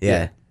Ted. Right?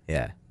 Yeah.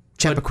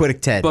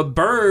 Chappaquiddick Ted. But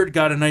Byrd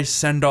got a nice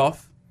send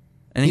off,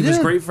 and he was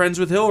great friends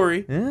with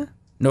Hillary. Yeah.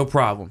 No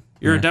problem.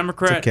 You're a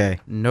Democrat? It's okay.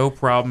 No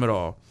problem at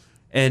all.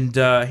 And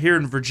here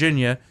in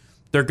Virginia,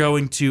 they're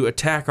going to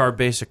attack our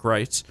basic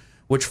rights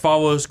which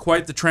follows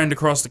quite the trend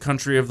across the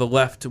country of the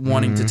left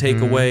wanting to take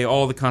away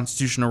all the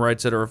constitutional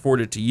rights that are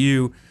afforded to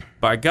you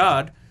by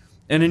God.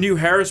 And a new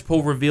Harris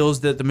poll reveals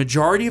that the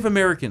majority of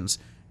Americans,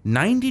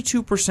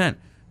 92%,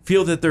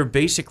 feel that their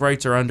basic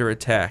rights are under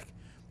attack.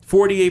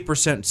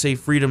 48% say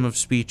freedom of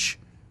speech.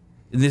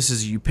 And this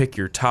is, you pick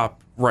your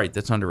top right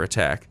that's under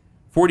attack.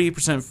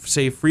 48%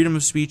 say freedom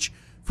of speech.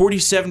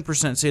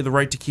 47% say the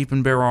right to keep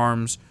and bear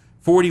arms.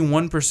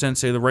 41%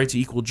 say the right to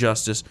equal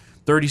justice.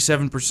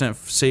 37%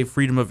 say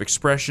freedom of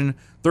expression.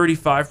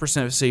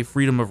 35% say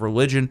freedom of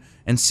religion.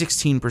 And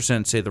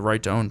 16% say the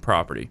right to own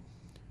property.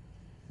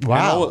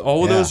 Wow. And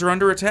all of those are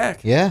under attack.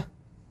 Yeah.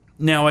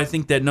 Now, I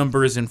think that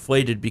number is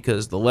inflated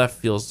because the left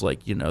feels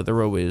like,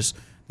 they're always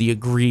the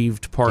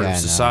aggrieved part of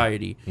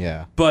society.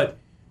 Yeah. But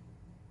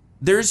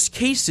there's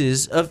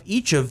cases of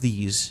each of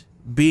these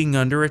being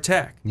under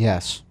attack.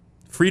 Yes.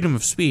 Freedom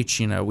of speech,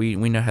 we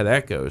know how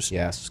that goes.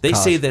 Yes. They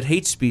say that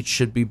hate speech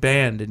should be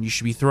banned and you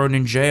should be thrown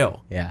in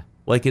jail. Yeah.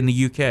 Like in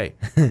the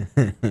UK.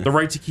 The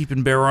right to keep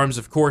and bear arms,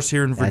 of course,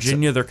 here in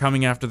Virginia, they're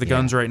coming after the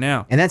guns right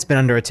now. And that's been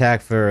under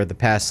attack for the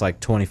past,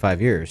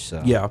 25 years.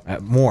 So. Yeah.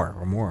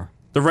 More.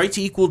 The right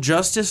to equal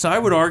justice, I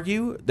would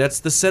argue, that's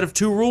the set of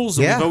two rules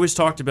that we've always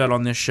talked about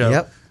on this show.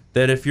 Yep.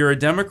 That if you're a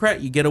Democrat,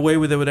 you get away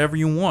with whatever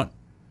you want.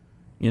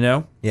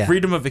 Yeah.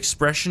 Freedom of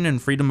expression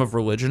and freedom of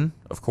religion,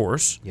 of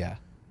course. Yeah.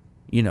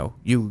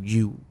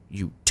 You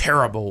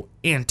terrible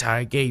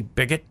anti-gay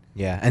bigot.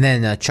 Yeah. And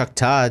then Chuck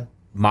Todd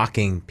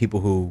mocking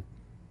people who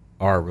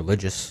are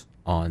religious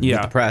on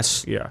Meet the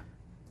Press. Yeah.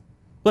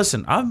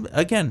 Listen, I'm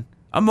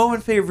more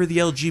in favor of the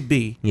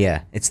LGB.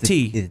 Yeah. It's the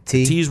T.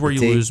 T. T is where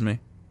you lose me.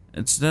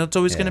 That's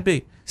always going to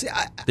be. See,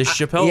 this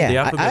Chappelle, the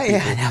alphabet people.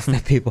 Yeah,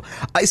 alphabet people.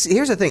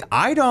 Here's the thing.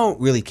 I don't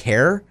really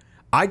care.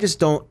 I just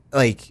don't,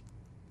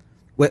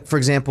 for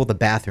example, the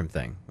bathroom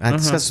thing. I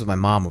discussed this with my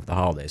mom over the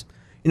holidays.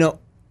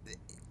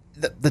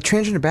 The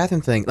transgender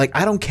bathroom thing,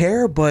 I don't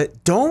care,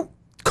 but don't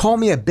call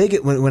me a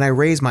bigot when I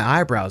raise my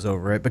eyebrows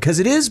over it, because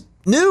it is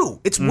new.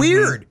 It's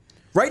weird.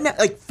 Right now,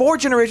 4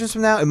 generations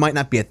from now, it might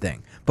not be a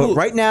thing. But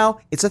right now,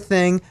 it's a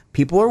thing.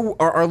 People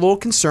are a little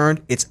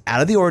concerned. It's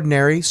out of the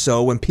ordinary.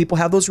 So when people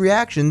have those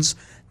reactions,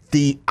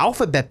 the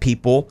alphabet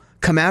people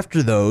come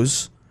after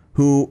those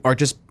who are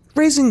just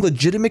raising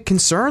legitimate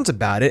concerns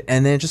about it,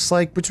 and then just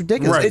it's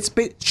ridiculous.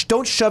 Right.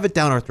 Don't shove it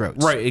down our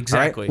throats. Right,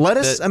 exactly. Right? Let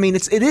us.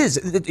 It is.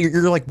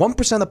 You're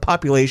 1% of the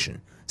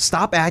population.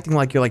 Stop acting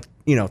like you're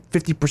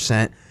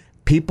 50%.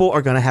 People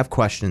are gonna have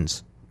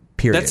questions.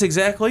 Period. That's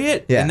exactly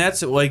it. Yeah. And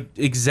that's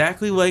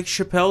exactly like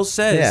Chappelle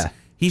says. Yeah.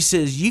 He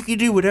says, you can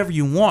do whatever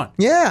you want.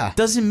 Yeah.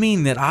 Doesn't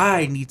mean that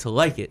I need to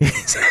like it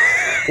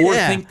or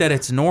think that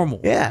it's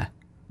normal. Yeah.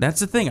 That's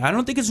the thing. I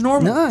don't think it's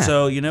normal. Nah.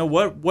 So, you know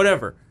what?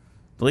 Whatever.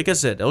 Like I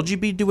said,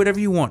 LGBT, do whatever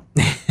you want.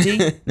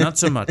 T, not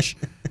so much.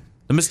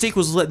 The mistake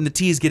was letting the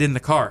T's get in the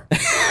car,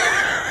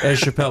 as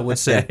Chappelle would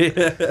say.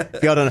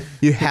 Y'all don't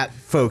know.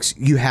 Folks,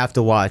 you have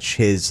to watch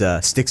his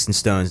Sticks and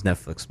Stones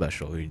Netflix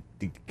special. He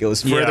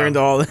goes further into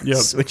all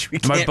this, which we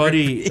can't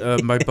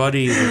my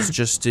buddy was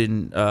just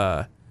in.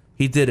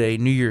 He did a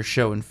New Year's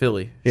show in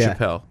Philly,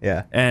 Chappelle.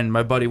 Yeah. And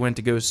my buddy went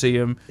to go see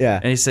him. Yeah.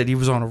 And he said he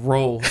was on a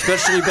roll,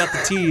 especially about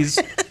the T's.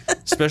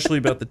 Especially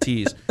about the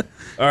T's.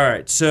 All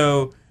right,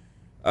 so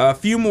a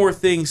few more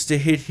things to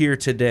hit here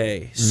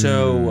today.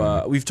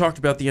 So we've talked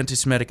about the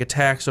anti-Semitic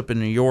attacks up in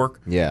New York.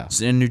 Yeah.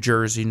 In New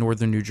Jersey,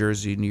 northern New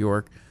Jersey, New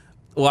York.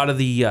 A lot of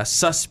the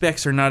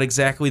suspects are not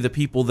exactly the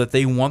people that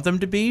they want them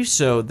to be,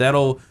 so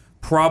that'll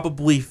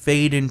probably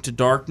fade into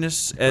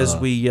darkness as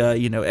we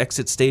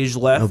exit stage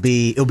left.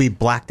 It'll be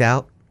blacked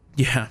out.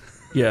 Yeah,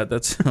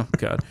 that's oh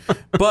god.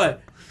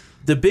 But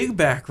the big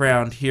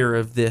background here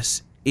of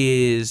this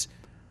is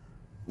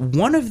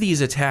one of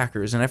these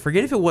attackers, and I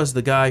forget if it was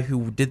the guy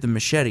who did the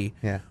machete,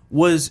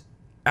 was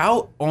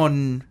out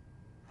on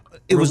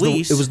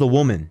release. It was the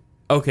woman.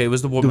 Okay, it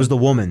was the woman. It was the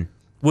woman.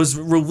 Was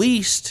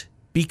released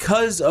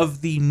because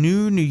of the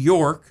new New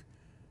York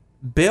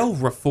bail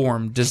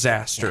reform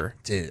disaster.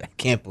 Dude, I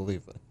can't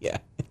believe it. Yeah.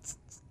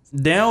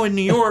 Now in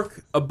New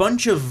York, a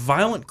bunch of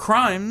violent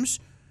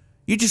crimes,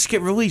 you just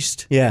get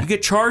released. Yeah. You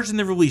get charged and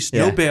they're released.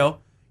 No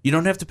bail. You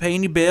don't have to pay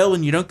any bail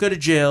and you don't go to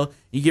jail.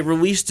 You get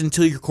released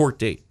until your court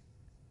date.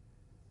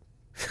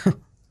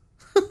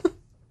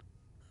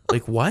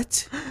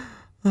 What?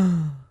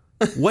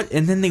 What?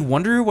 And then they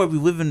wonder why we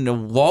live in a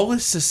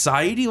lawless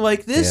society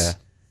like this?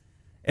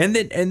 Yeah. And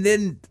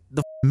then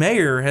the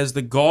mayor has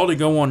the gall to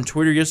go on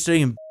Twitter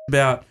yesterday and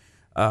about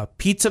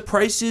pizza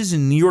prices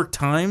in New York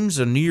Times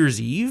on New Year's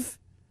Eve.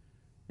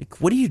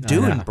 What are you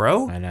doing,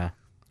 bro? I know.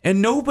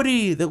 And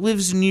nobody that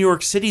lives in New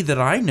York City that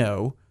I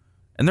know,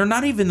 and they're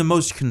not even the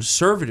most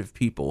conservative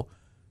people,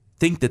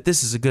 think that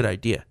this is a good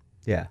idea.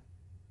 Yeah.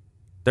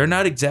 They're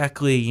not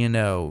exactly,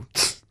 hardcore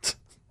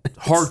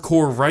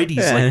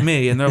righties like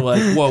me, and they're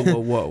like,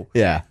 whoa.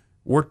 Yeah.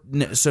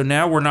 So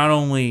now we're not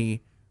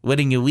only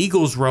letting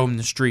illegals roam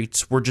the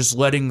streets, we're just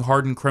letting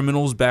hardened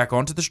criminals back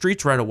onto the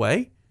streets right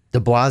away? De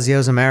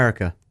Blasio's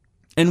America.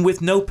 And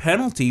with no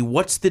penalty,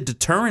 what's the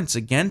deterrence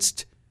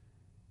against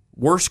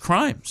worse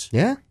crimes?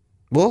 Yeah.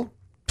 Well,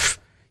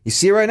 You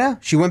see it right now.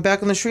 She went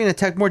back on the street and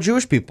attacked more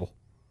Jewish people.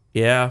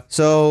 Yeah.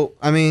 So,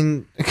 I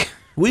mean...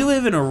 we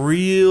live in a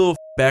real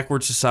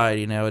backward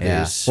society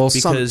nowadays. Yeah. Well,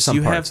 because some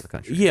you parts have, of the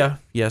country.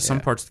 Yeah, some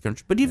parts of the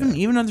country. But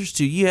even others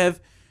too. You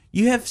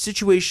have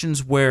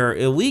situations where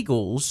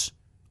illegals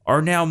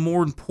are now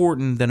more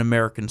important than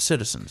American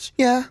citizens.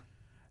 Yeah.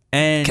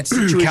 And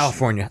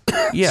California.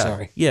 Yeah.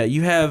 Sorry. Yeah,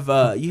 you have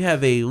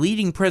a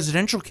leading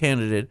presidential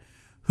candidate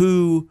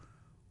who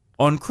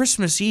on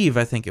Christmas Eve,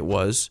 I think it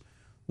was,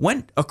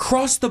 went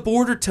across the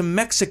border to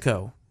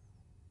Mexico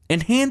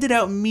and handed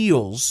out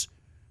meals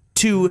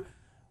to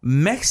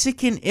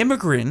Mexican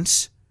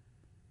immigrants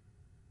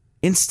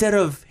instead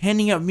of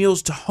handing out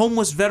meals to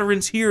homeless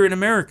veterans here in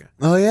America.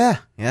 Oh, yeah.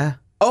 Yeah.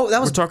 Oh, that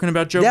was... We're talking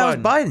about Joe Biden.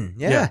 That was Biden.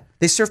 Yeah.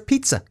 They serve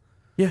pizza.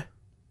 Yeah.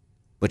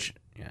 Which,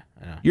 yeah,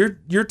 I know.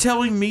 You're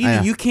telling me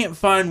that you can't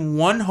find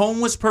one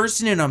homeless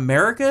person in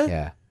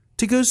America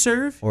to go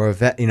serve? Or a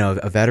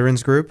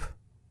veterans group?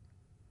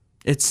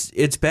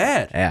 It's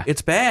bad. Yeah.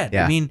 It's bad.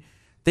 Yeah. I mean,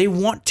 they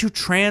want to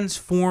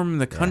transform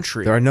the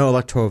country. There are no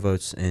electoral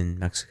votes in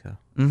Mexico.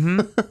 Mm-hmm.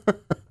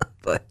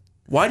 But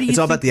why do you it's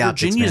all think about the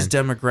optics, Virginia's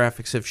man.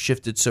 demographics have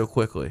shifted so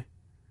quickly?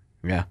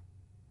 Yeah.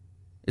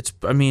 It's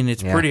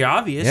pretty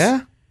obvious.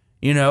 Yeah.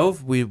 You know,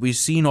 we've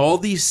seen all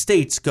these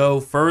states go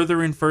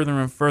further and further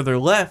and further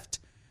left.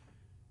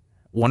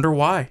 Wonder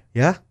why?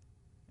 Yeah.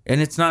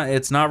 And it's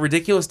not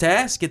ridiculous to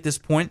ask at this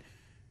point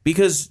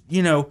because,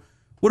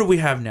 what do we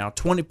have now?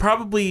 20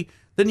 probably.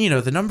 Then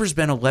the number's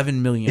been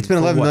 11 million. It's been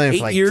 11 million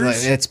for 8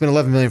 years. It's been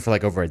 11 million for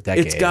over a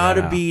decade. It's got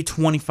to be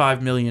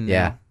 25 million now.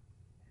 Yeah.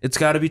 It's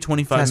got to be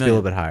 25 It has to be a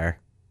million. little bit higher.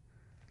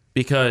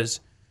 Because,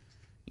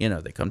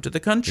 they come to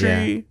the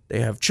country, they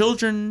have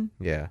children,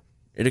 Yeah.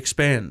 it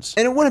expands.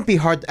 And it wouldn't be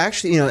hard.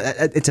 Actually,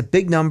 it's a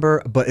big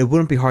number, but it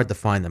wouldn't be hard to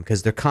find them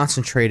because they're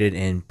concentrated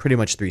in pretty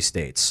much 3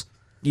 states: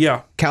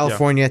 Yeah.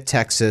 California,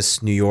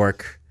 Texas, New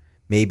York,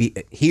 maybe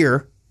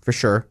here for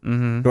sure,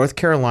 North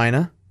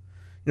Carolina.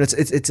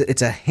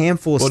 It's a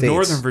handful of Well, states.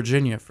 Northern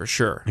Virginia for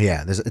sure.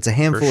 Yeah, it's a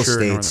handful For sure, of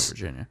Northern states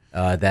Virginia.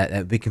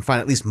 that we can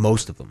find at least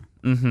most of them.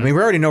 I mean, we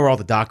already know where all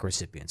the DACA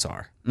recipients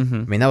are. I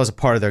mean, that was a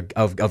part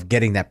of of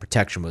getting that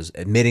protection was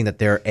admitting that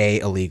they're A,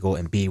 illegal,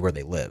 and B, where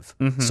they live.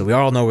 So we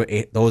all know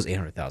where those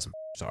 800,000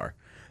 are.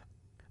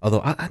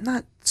 Although I'm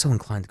not so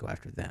inclined to go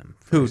after them.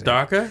 Who,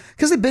 DACA?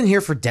 Because they've been here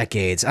for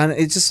decades. And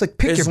it's just like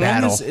pick your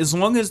battle. As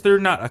long as they're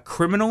not a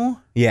criminal,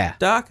 Yeah.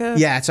 DACA.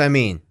 Yeah, that's what I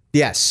mean.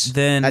 Yes.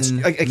 Then that's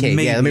okay.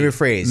 maybe, Yeah, let me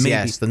rephrase. maybe.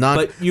 Yes, but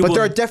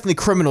there are definitely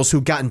criminals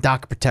who've gotten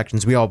DACA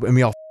protections. We all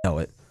know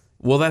it.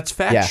 Well, that's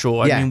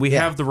factual. Yeah, I mean, we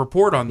have the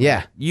report on that.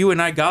 Yeah. You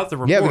and I got the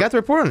report. Yeah, we got the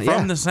report on it.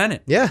 From the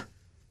Senate. Yeah.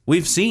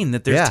 We've seen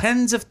that there's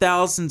tens of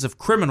thousands of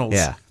criminals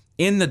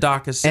in the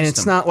DACA system. And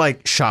it's not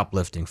like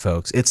shoplifting,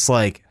 folks. It's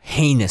like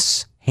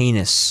heinous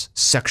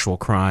sexual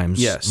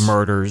crimes,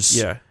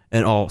 murders,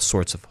 and all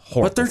sorts of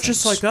horrible But they're things.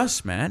 just like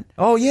us, man.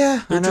 Oh,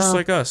 yeah. They're just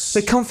like us.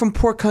 They come from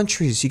poor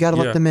countries. You got to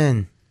let them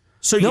in.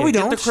 So No, we get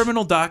don't. the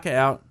criminal DACA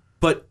out,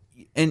 but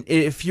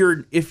if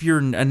you're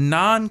a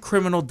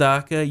non-criminal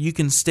DACA, you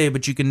can stay,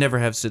 but you can never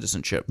have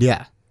citizenship.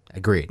 Yeah.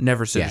 Agreed.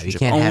 Never Yeah, citizenship. you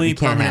can't Only you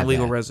can't permanent have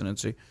legal that.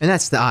 residency. And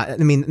that's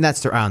that's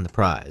their eye on the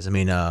prize. I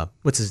mean,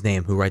 what's his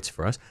name? Who writes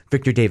for us?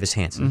 Victor Davis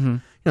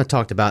Hanson.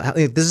 Talked about how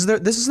this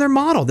is their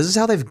model. This is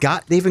how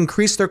they've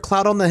increased their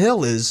clout on the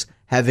Hill is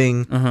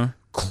having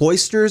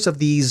cloisters of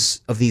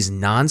these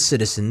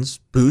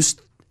non-citizens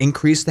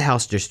increase the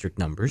House district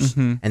numbers,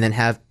 and then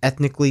have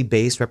ethnically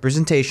based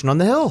representation on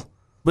the Hill.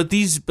 But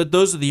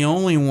those are the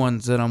only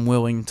ones that I'm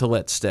willing to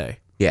let stay.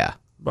 Yeah.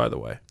 By the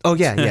way. Oh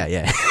yeah.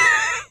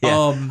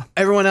 Yeah.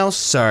 Everyone else,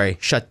 sorry,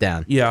 shut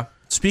down. Yeah.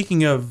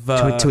 Speaking of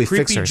Till we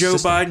fix creepy our Joe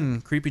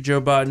system.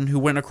 Biden, who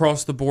went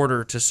across the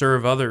border to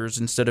serve others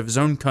instead of his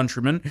own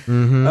countrymen,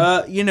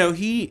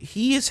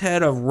 he has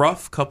had a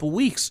rough couple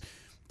weeks.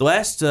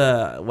 Last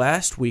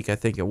week, I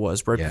think it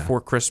was, right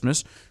before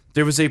Christmas,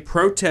 there was a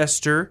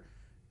protester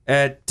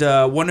at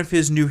one of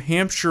his New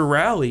Hampshire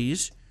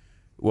rallies.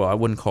 Well, I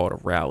wouldn't call it a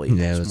rally.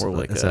 Yeah, it's more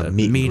like it's a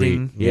meet meeting.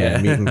 And greet. Yeah,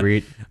 meet and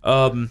greet.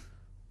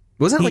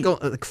 Wasn't it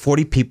like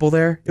 40 people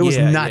there? It was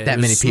not that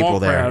many people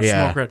there.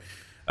 Small crowd.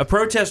 A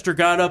protester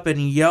got up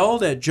and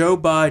yelled at Joe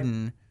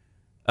Biden.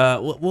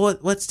 Well,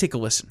 let's take a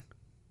listen.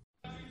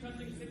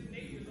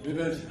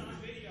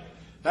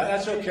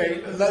 That's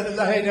okay.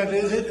 Hey,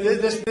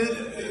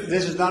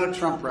 this is not a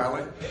Trump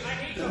rally.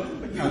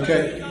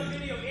 Okay.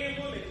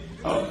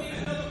 Oh.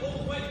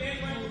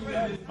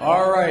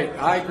 All right.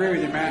 I agree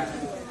with you, man.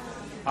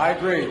 I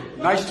agree.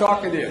 Nice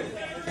talking to you.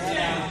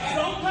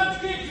 Don't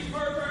touch kids, you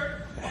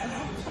pervert!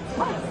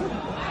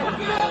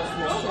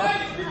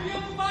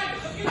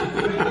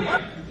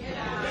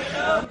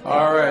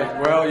 All right.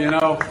 Well,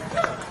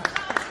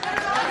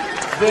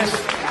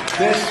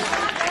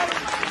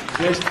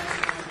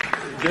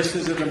 this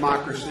is a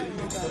democracy.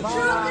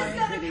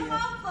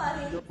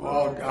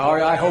 Well,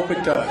 I hope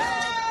it does.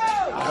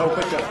 I hope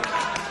it does.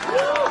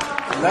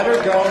 Let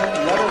her go.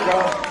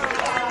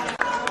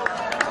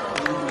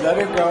 Let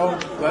her go.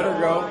 Let her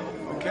go.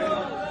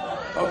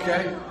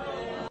 Okay.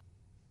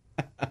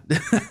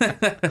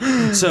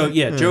 So,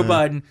 Joe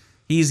Biden,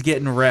 he's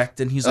getting wrecked,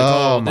 and he's like,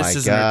 Oh, "Oh, this my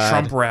isn't a God.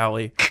 Trump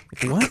rally."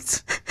 Like,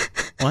 what?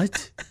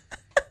 What?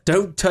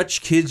 Don't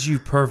touch kids, you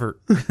pervert.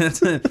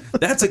 That's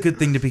a good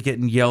thing to be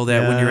getting yelled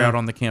at when you're out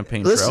on the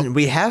campaign Listen, trail.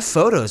 we have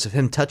photos of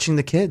him touching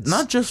the kids.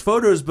 Not just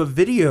photos, but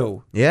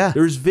video. Yeah.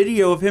 There's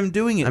video of him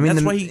doing it. I mean, That's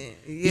the- why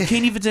he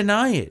can't even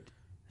deny it.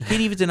 He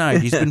can't even deny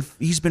it.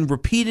 He's been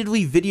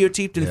repeatedly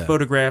videotaped and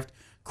photographed,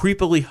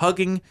 creepily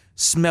hugging,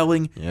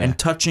 smelling, and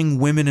touching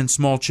women and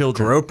small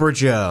children. Groper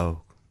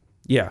Joe.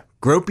 Yeah.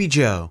 Gropey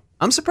Joe.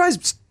 I'm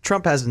surprised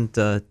Trump hasn't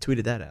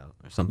tweeted that out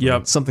or something.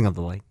 Yep. Something of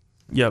the like.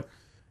 Yep.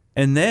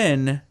 And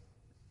then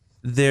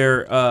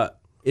there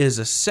is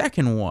a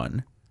second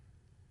one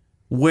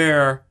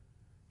where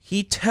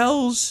he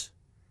tells.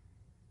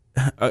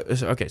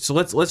 Okay, so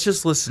let's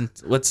just listen.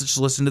 Let's just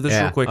listen to this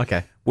real quick.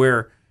 Okay.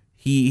 Where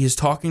he is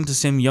talking to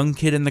some young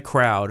kid in the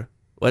crowd.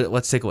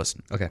 Let's take a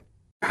listen. Okay.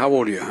 How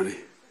old are you, honey?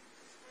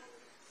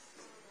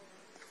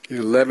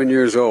 You're 11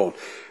 years old.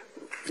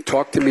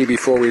 Talk to me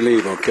before we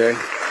leave, okay?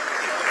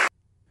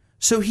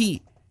 So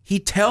he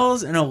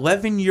tells an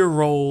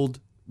 11-year-old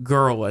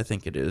girl, I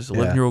think it is,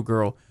 11-year-old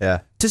girl,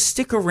 to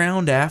stick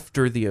around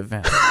after the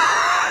event.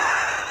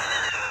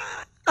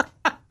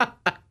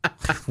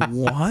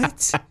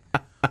 What?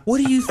 What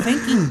are you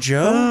thinking,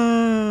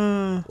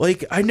 Joe?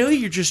 Like, I know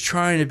you're just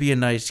trying to be a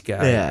nice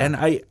guy, and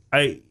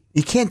I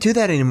You can't do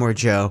that anymore,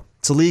 Joe.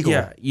 It's illegal.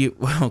 yeah,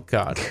 well,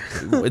 God,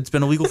 it's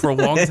been illegal for a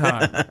long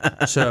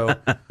time. So,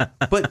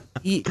 but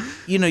you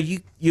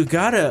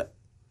gotta.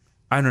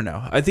 I don't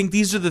know. I think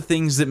these are the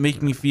things that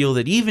make me feel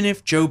that even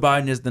if Joe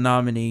Biden is the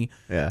nominee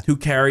who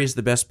carries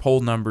the best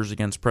poll numbers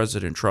against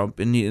President Trump,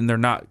 and they're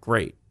not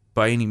great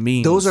by any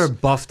means. Those are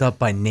buffed up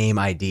by name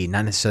ID,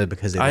 not necessarily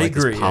because they like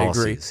his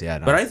policies. I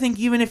agree. But I think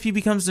even if he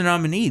becomes the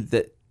nominee,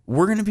 that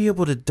we're going to be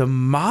able to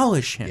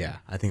demolish him. Yeah,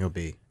 I think it'll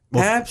be.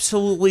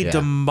 Absolutely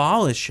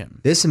demolish him.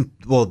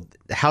 The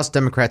House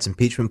Democrats'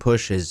 impeachment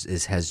push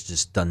has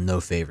just done no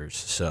favors.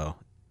 So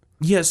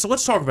Yeah, so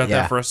let's talk about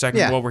that for a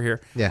second while we're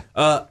here.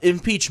 Yeah.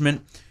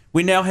 Impeachment.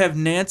 We now have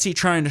Nancy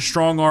trying to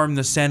strong-arm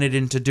the Senate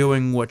into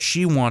doing what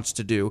she wants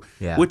to do,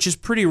 which is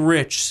pretty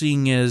rich,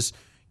 seeing as,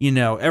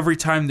 every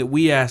time that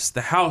we asked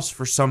the House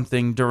for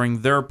something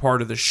during their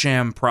part of the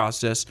sham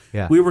process,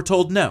 we were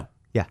told no.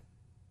 Yeah.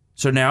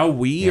 So now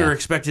we are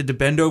expected to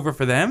bend over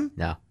for them?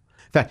 No.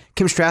 In fact,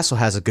 Kim Strassel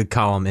has a good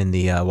column in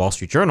the Wall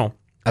Street Journal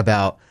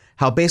about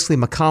how basically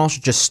McConnell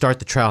should just start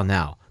the trial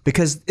now.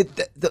 Because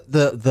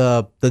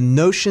the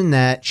notion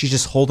that she's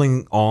just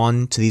holding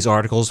on to these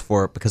articles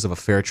because of a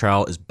fair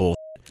trial is bullshit.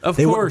 Of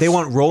course. They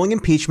want rolling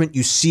impeachment.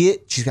 You see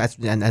it,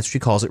 and as she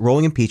calls it,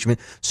 rolling impeachment,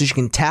 so she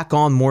can tack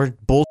on more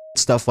bullshit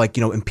stuff like,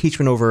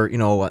 impeachment over,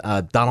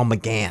 Donald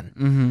McGahn.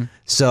 Mm-hmm.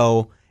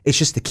 So it's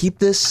just to keep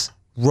this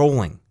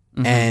rolling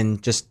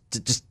and just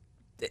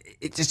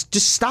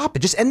stop it.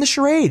 Just end the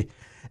charade.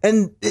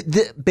 And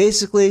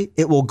basically,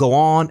 it will go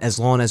on as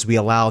long as we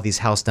allow these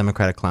House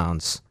Democratic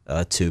clowns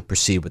to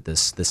proceed with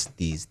this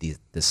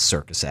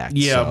circus act.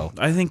 Yeah, so,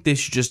 I think they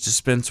should just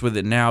dispense with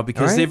it now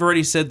because they've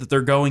already said that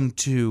they're going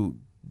to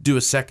do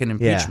a second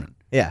impeachment.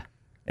 Yeah.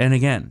 And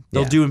again,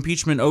 they'll do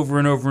impeachment over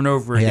and over and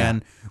over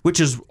again, which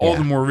is all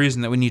the more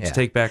reason that we need to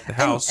take back the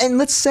House. And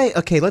let's say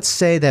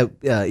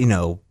that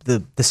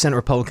the Senate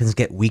Republicans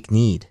get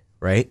weak-kneed,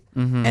 right,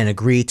 and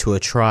agree to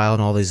a trial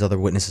and all these other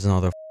witnesses and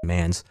all their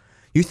demands.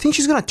 You think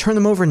she's going to turn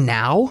them over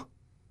now?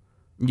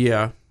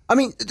 Yeah. I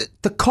mean,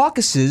 the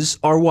caucuses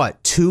are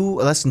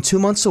less than 2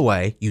 months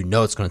away. You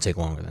know it's going to take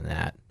longer than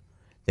that.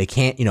 They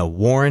can't,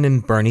 Warren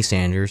and Bernie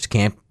Sanders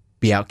can't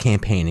be out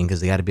campaigning because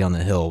they got to be on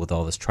the Hill with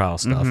all this trial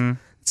stuff.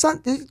 It's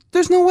not.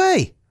 There's no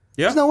way.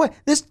 Yeah. There's no way.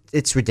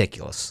 It's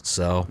ridiculous.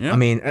 So Yeah. I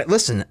mean,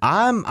 listen,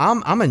 I'm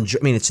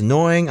it's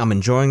annoying. I'm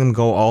enjoying them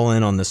go all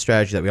in on this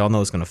strategy that we all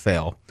know is going to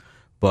fail,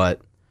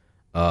 but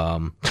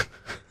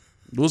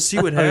We'll see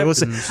what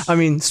happens. I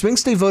mean, swing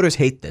state voters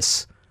hate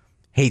this.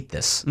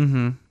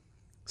 Mm-hmm.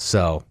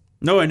 So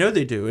No, I know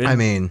they do. And I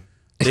mean,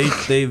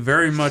 they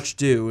very much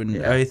do,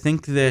 and I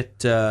think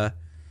that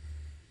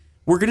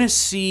we're gonna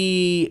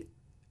see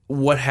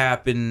what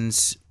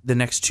happens the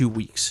next 2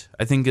 weeks.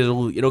 I think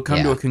it'll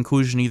come to a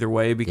conclusion either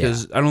way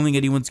because I don't think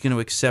anyone's going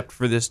to accept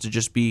for this to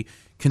just be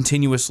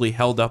continuously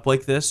held up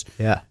like this.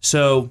 Yeah.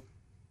 So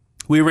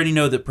we already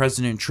know that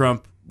President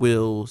Trump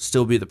will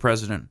still be the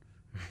president.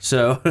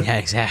 So yeah,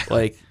 exactly.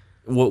 like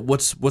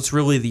what's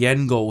really the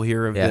end goal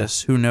here of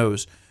this? Who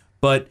knows?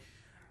 But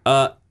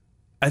I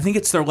think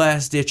it's their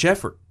last ditch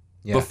effort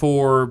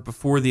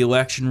before the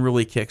election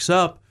really kicks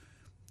up,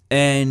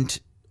 and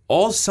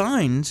all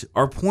signs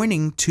are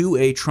pointing to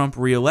a Trump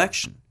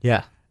re-election.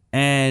 Yeah.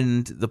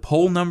 And the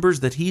poll numbers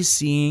that he's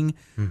seeing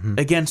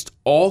against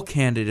all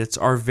candidates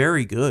are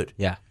very good.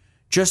 Yeah.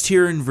 Just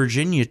here in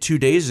Virginia 2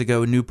 days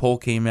ago, a new poll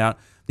came out.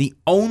 The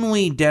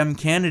only Dem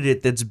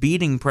candidate that's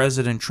beating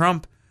President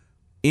Trump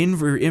in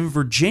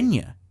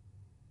Virginia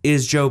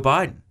is Joe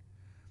Biden.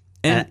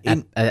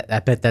 And I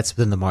bet that's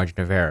within the margin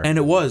of error. And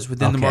it was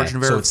within the margin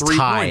of error of 3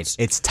 points.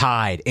 It's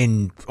tied.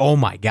 And oh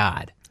my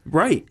God.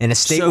 Right. In a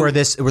state where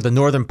the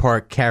northern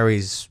part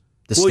carries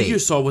the Well, state. you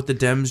saw what the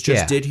Dems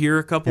just did here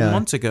a couple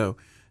months ago.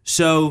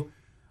 So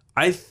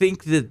I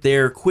think that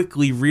they're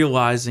quickly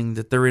realizing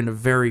that they're in a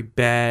very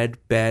bad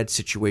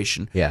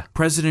situation. Yeah.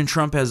 President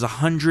Trump has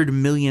 $100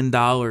 million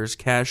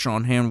cash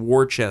on hand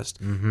war chest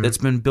that's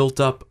been built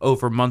up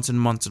over months and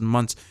months and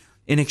months.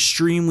 An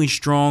extremely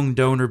strong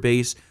donor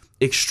base,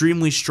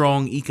 extremely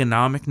strong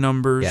economic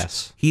numbers.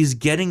 Yes. He's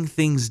getting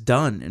things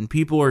done, and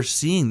people are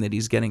seeing that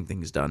he's getting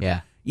things done.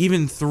 Yeah.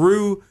 Even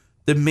through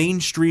the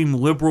mainstream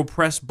liberal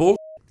press bull,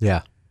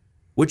 Yeah.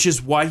 which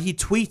is why he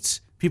tweets.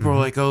 People are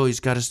like, oh, he's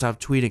got to stop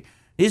tweeting.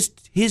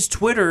 His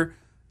Twitter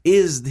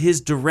is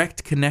his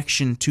direct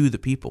connection to the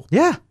people.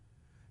 Yeah.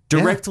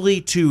 Directly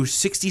to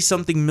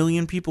 60-something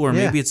million people, or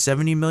maybe it's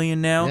 70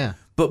 million now. Yeah.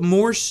 But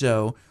more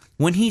so,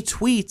 when he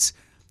tweets,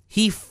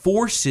 he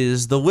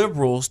forces the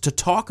liberals to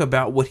talk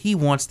about what he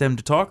wants them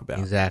to talk about.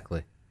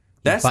 Exactly.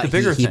 That's the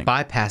bigger he thing.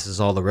 bypasses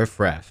all the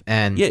riffraff.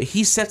 And Yeah,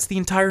 he sets the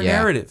entire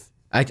narrative.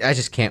 I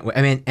just can't.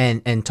 I mean,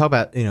 and talk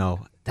about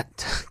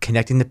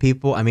connecting the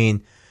people. I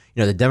mean,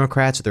 the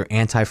Democrats with their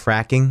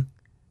anti-fracking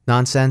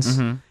nonsense.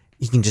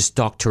 You can just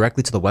talk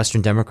directly to the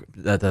Western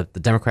the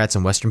Democrats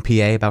in Western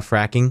PA about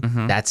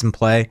fracking. That's in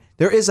play.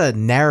 There is a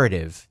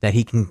narrative that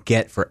he can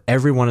get for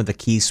every one of the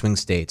key swing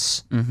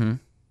states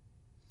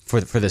for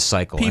this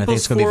cycle. And I think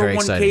it's People's going to be very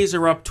exciting. 401ks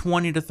are up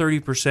 20 to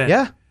 30%.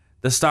 Yeah.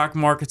 The stock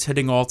market's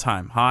hitting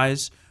all-time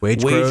highs.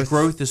 Wage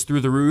growth is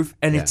through the roof,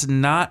 and it's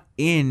not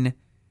in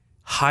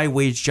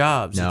high-wage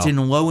jobs. No. It's in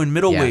low and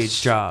middle-wage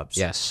Yes. jobs.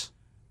 Yes.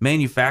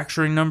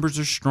 Manufacturing numbers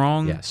are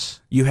strong.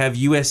 Yes. You have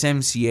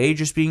USMCA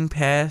just being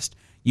passed.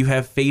 You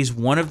have phase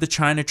 1 of the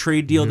China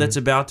trade deal that's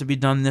about to be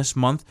done this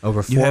month.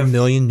 Over You 4 have-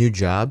 million new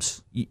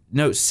jobs.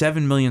 No,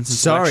 7 million since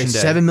Sorry, Election Day.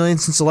 7 million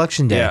since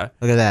Election Day. Yeah.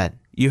 Look at that.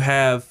 You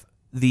have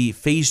the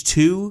phase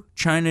 2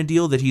 China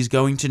deal that he's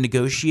going to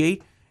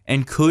negotiate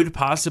and could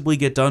possibly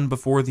get done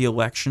before the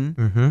election.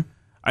 Mm-hmm.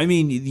 I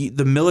mean,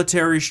 the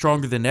military is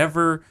stronger than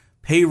ever.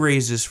 Pay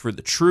raises for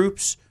the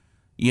troops.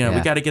 We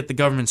got to get the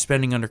government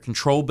spending under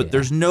control, but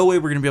there's no way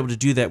we're going to be able to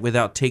do that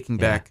without taking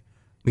back.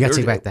 We got to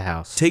take back the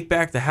House. Take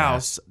back the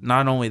House.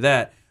 Not only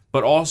that,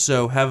 but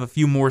also have a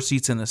few more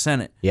seats in the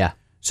Senate. Yeah.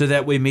 So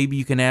that way, maybe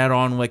you can add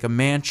on like a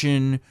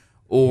Manchin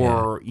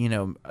or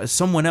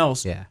someone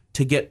else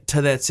to get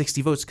to that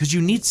 60 votes, because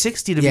you need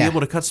 60 to be able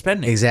to cut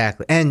spending.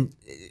 Exactly. And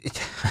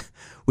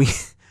we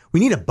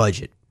need a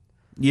budget.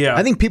 Yeah,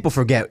 I think people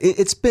forget.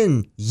 It's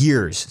been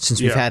years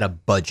since we've had a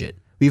budget.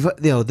 We've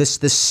this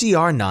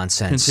CR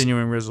nonsense.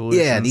 continuing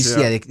resolutions. Yeah,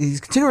 these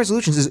continuing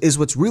resolutions is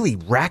what's really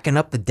racking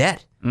up the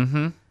debt.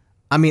 Mm-hmm.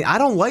 I mean, I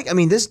don't like. I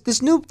mean, this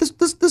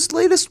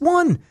latest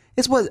one.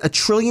 It's what, $1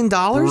 trillion?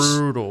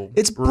 Brutal.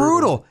 It's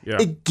brutal.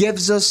 Yeah. It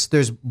gives us.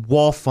 There's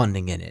wall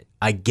funding in it.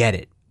 I get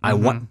it. I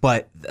want,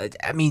 but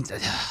I mean,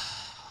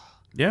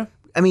 Yeah,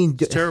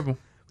 it's terrible.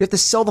 We have to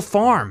sell the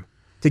farm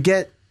to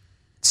get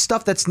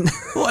stuff that's.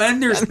 Well,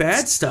 and there's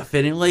bad stuff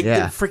in it, like Yeah.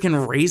 the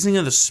freaking raising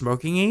of the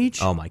smoking age.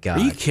 Oh my god!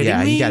 Are you kidding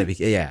me? You gotta be.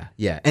 Yeah.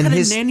 What And kind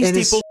his of nanny and state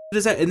his, bullshit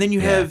is that? And then you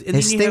have, and then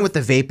his you thing have, with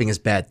the vaping is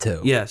bad too.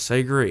 yes, I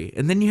agree.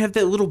 And then you have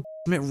that little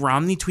Mitt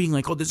Romney tweeting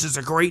like, "Oh, this is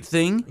a great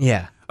thing."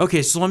 Yeah.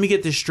 Okay, so let me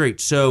get this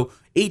straight. So,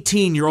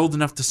 18, you're old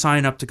enough to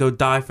sign up to go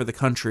die for the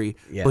country,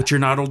 Yeah. but you're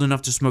not old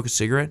enough to smoke a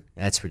cigarette.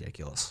 That's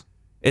ridiculous.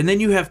 And then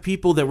you have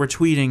people that were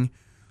tweeting,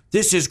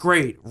 "This is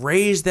great.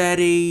 Raise that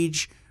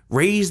age.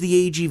 Raise the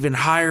age even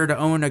higher to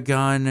own a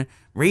gun.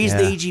 Raise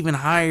the Yeah. age even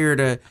higher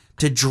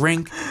to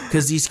drink,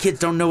 because these kids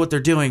don't know what they're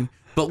doing.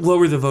 But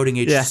lower the voting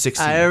age to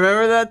 16." I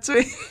remember that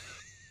tweet.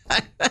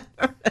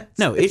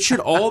 No, it should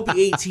all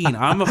be 18.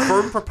 I'm a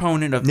firm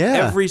proponent of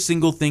Yeah. every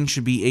single thing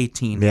should be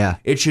 18. Yeah.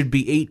 It should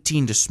be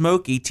 18 to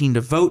smoke, 18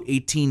 to vote,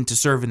 18 to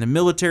serve in the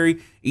military,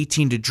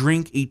 18 to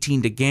drink,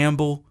 18 to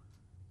gamble,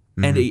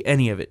 and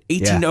any of it.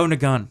 18 Yeah. to own a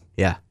gun.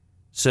 Yeah.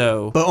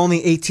 So, But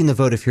only 18 to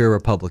vote if you're a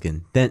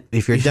Republican. Then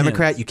if you're a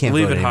Democrat, you can't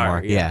Leave vote it anymore.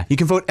 higher, yeah. You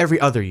can vote every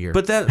other year.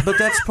 but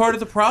that's part of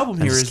the problem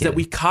here just is that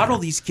we kidding. coddle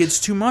these kids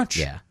too much.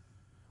 yeah.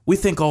 We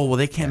think, oh, well,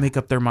 they can't make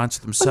up their minds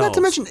for But themselves. not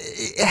to mention,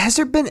 has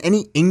there been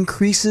any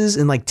increases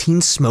in like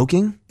teen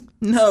smoking?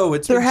 no,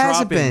 it's There been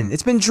hasn't dropping. been.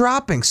 It's been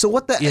dropping. So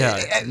what the?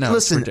 Yeah, no, it's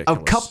listen, a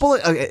ridiculous. couple.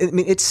 I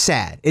mean, it's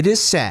sad. It is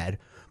sad.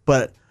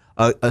 But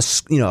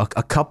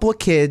a couple of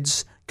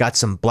kids got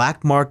some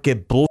black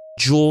market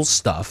Juul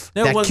stuff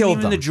No, that it wasn't killed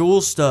even them. the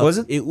Juul stuff. Was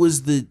it? It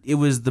was the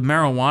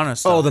marijuana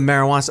stuff. Oh, the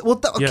marijuana stuff.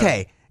 Well,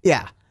 okay,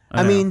 yeah.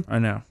 I mean, I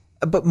know.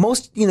 but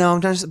most,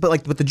 but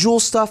like with the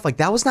Juul stuff, like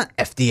that was not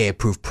FDA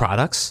approved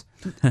products.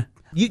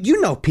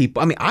 you know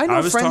people. I mean, I know I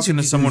was friends talking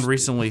who to someone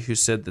recently who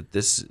said that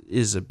this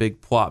is a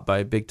big plot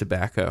by Big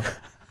Tobacco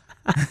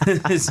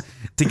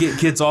to get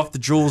kids off the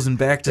Juuls and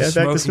back to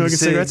smoking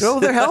cigarettes. Oh,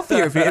 they're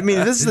healthier. I mean,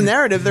 this is the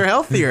narrative. They're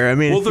healthier. I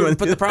mean, Well,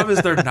 but the problem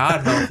is they're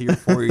not healthier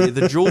for you.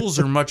 The Juuls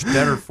are much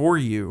better for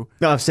you,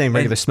 no, I'm saying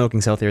regular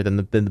smoking's healthier than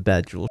the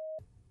bad Juul.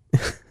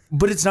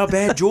 but it's not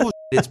bad Juul.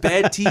 It's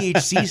bad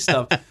THC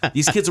stuff.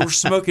 These kids were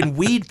smoking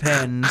weed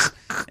pens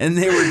and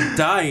they were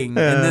dying,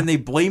 and then they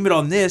blame it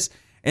on this,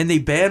 and they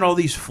ban all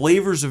these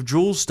flavors of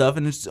Juul stuff,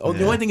 and it's the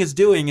only thing it's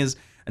doing is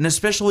and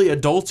especially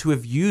adults who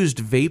have used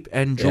vape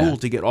and Juul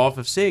to get off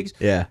of cigs.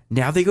 Yeah.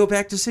 Now they go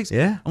back to cigs.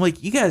 Yeah. I'm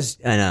like, you guys,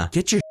 I know.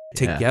 get your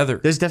together.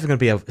 There's definitely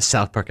going to be a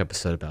South Park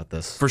episode about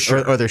this. For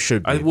sure. Or there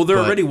should be. Well, there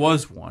already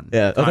was one.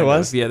 Yeah. Oh, there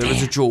was? Yeah, there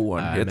was a Juul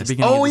one at the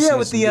beginning Oh, of the yeah,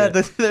 with season.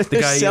 the the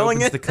guy selling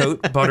opens it. the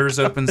coat, Butters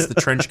opens the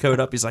trench coat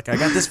up. He's like, I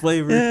got this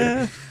flavor.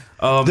 Yeah.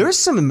 There's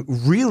some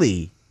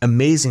really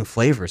amazing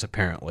flavors,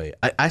 apparently.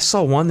 I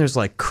saw one, there's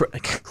like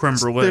Creme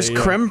brulee. There's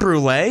creme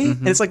brulee, Mm-hmm.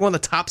 and it's like one of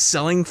the top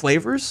selling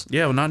flavors.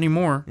 Yeah, well, not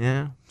anymore.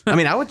 Yeah. I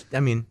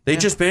mean, They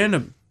just banned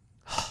them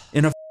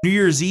in a New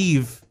Year's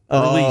Eve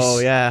release. Oh,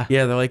 yeah.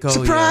 Yeah, they're like, oh,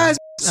 Surprise!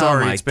 yeah.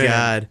 Sorry, Oh, my it's banned.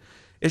 God.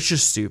 It's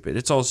just stupid.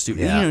 It's all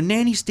stupid. Yeah.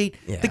 Nanny state,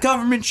 Yeah. the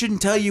government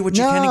shouldn't tell you what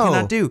you can and No.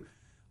 cannot do.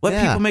 Let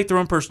Yeah. people make their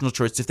own personal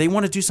choice. If they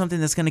want to do something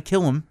that's going to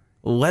kill them,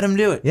 let them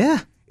do it. Yeah.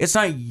 It's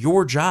not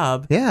your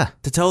job Yeah.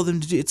 to tell them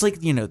to do. It's like,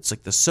 it's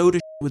like the soda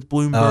with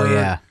Bloomberg. Oh,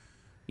 yeah.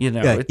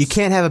 Yeah, it's, you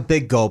can't have a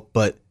big gulp,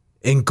 but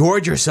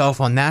engorge yourself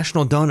on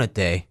National Donut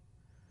Day.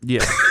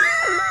 Yeah.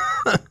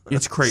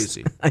 It's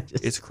crazy.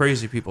 It's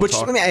crazy people Which,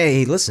 talk. I mean,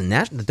 hey, listen, the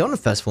Donut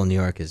Festival in New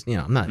York is,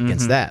 I'm not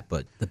against that,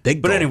 but the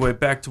big But gulp. anyway,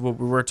 back to what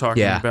we were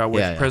talking Yeah, about with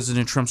yeah.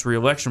 President Trump's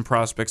reelection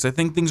prospects. I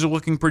think things are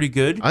looking pretty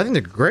good. I think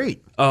they're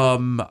great. I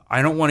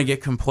don't want to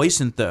get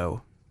complacent,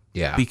 though,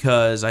 Yeah.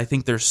 because I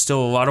think there's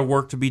still a lot of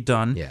work to be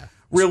done. Yeah.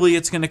 Really,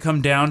 it's going to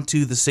come down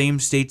to the same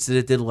states that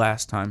it did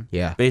last time.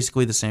 Yeah.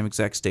 Basically the same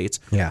exact states.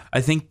 Yeah.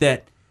 I think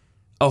that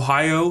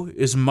Ohio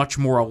is much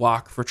more a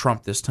lock for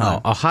Trump this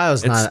time.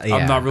 Ohio's not.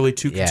 I'm not really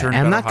too concerned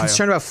And I'm about not Ohio.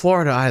 concerned about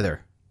Florida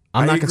either.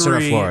 I'm not concerned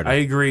about Florida. I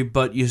agree,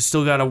 but you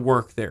still got to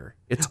work there.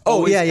 It's Oh,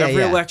 always, yeah,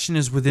 every yeah. election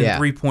is within Yeah.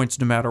 3 points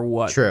no matter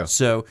what. True.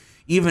 So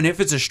even if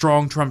it's a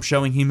strong Trump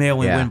showing, he may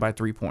only Yeah. win by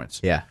 3 points.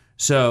 Yeah.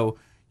 So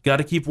got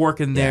to keep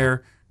working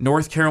there.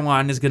 North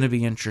Carolina is going to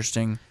be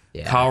interesting.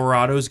 Yeah.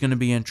 Colorado is going to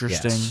be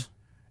interesting. Yes.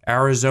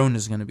 Arizona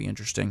is going to be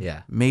interesting.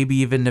 Yeah. Maybe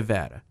even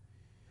Nevada.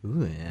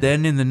 Ooh, yeah.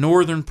 Then in the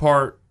northern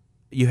part,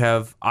 you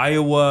have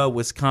Iowa,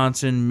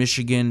 Wisconsin,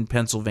 Michigan,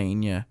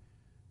 Pennsylvania.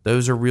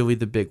 Those are really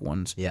the big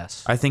ones.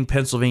 Yes. I think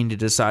Pennsylvania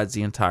decides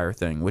the entire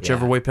thing.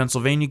 Whichever Yeah. way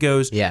Pennsylvania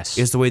goes Yes.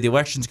 is the way the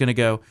election's going to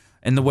go.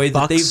 And the way that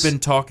Bucks, they've been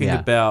talking yeah.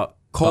 about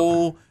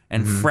coal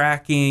and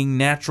fracking,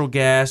 natural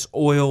gas,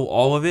 oil,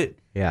 all of it,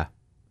 Yeah.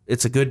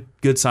 it's a good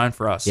sign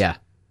for us. Yeah.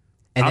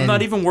 And I'm then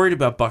not even worried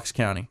about Bucks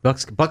County.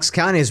 Bucks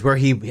County is where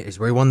he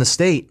won the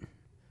state.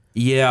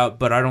 Yeah,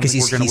 but I don't 'Cause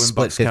think we're going to he's win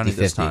split Bucks County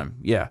this 50-50. time.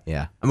 Yeah.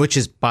 Yeah. Which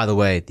is, by the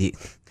way, the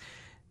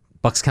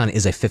Bucks County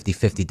is a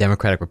 50-50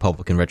 Democratic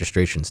Republican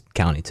registrations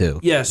county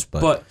too. Yes,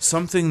 but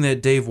something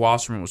that Dave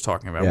Wasserman was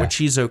talking about, Yeah. which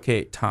he's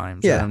okay at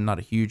times. Yeah. And I'm not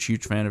a huge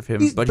fan of him,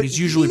 He's- but but he's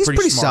usually he's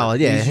pretty smart. solid,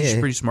 yeah, he's usually yeah.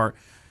 pretty smart.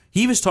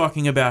 He was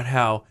talking about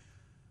how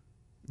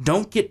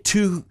don't get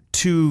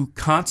too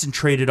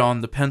concentrated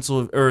on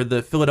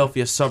the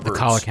Philadelphia suburbs, the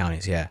collar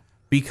counties, yeah.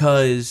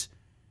 because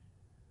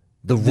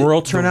The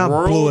rural turnout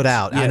blew it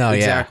out. Yeah, I know,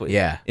 exactly.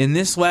 Yeah. In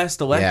this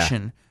last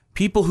election,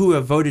 people who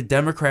have voted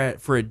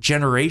Democrat for a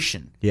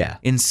generation, Yeah.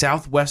 in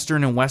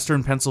southwestern and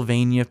western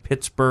Pennsylvania,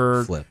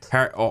 Pittsburgh, Flipped.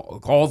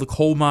 all the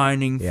coal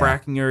mining,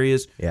 fracking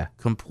areas, Yeah.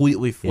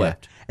 completely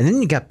flipped. And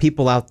then you got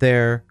people out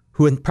there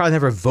who had probably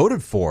never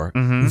voted for,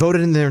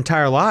 voted in their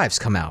entire lives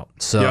come out.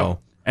 So, Yep.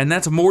 And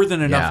that's more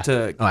than enough Yeah.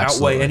 to Oh, outweigh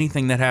absolutely.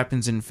 anything that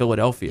happens in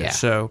Philadelphia. Yeah.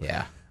 So,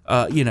 Yeah.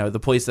 the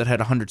place that had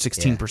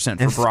 116%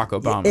 for Barack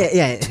Obama.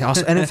 Yeah.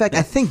 Also, and in fact,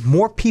 I think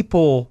more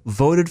people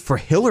voted for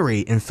Hillary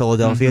in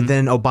Philadelphia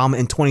than Obama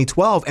in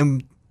 2012,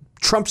 and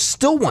Trump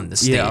still won the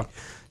state. Yeah.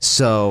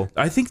 So,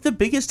 I think the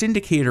biggest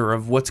indicator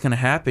of what's going to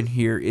happen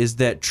here is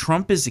that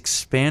Trump is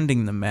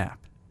expanding the map,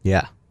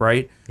 yeah.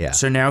 right? Yeah.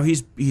 So now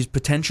he's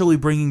potentially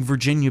bringing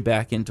Virginia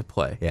back into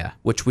play, Yeah.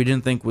 which we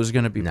didn't think was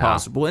going to be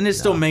possible, and it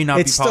still may not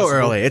It's be possible. still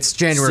early. It's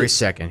January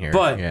So- 2nd here.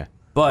 But yeah.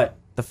 but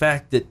the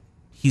fact that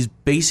he's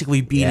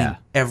basically beating Yeah.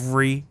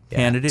 every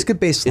candidate It's a good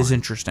baseline. is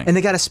interesting. And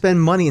they got to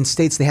spend money in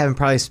states they haven't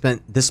probably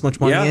spent this much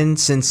money Yeah. in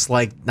since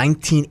like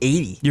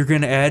 1980. You're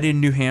going to add in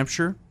New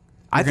Hampshire.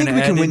 I You're think gonna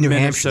we can add win in New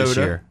Hampshire this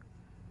Minnesota. year.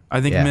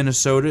 I think Yeah.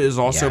 Minnesota is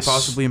also Yes.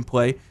 possibly in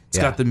play. It's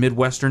Yeah. got the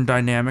Midwestern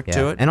dynamic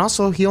to it. And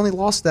also, he only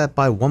lost that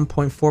by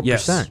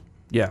 1.4%.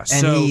 Yeah. And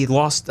So, he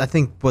lost, I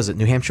think, was it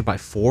New Hampshire by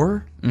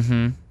 4? so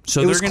it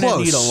they're was going to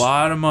need a close.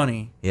 lot of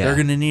money. Yeah. They're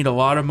going to need a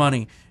lot of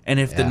money. And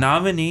if the Yeah.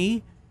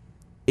 nominee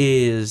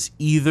is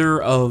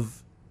either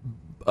of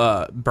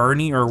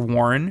Bernie or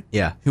Warren,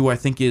 Yeah. who I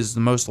think is the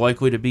most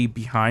likely to be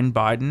behind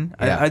Biden,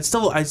 Yeah. I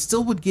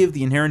still would give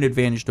the inherent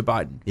advantage to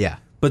Biden. Yeah.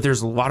 But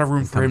there's a lot of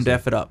room for him to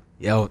F it up.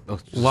 Yeah, A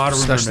lot of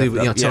room for especially him to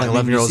F it up. telling Yeah,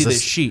 I mean, 11-year-olds you see this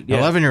the sheet. Yeah.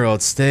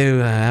 11-year-olds stay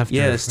after.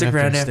 Yeah, stick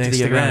around after the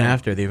stick around event.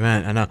 after the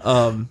event. I know.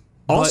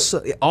 But-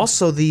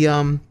 Also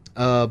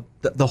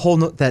the whole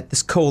that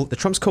the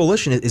Trump's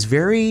coalition is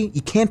very,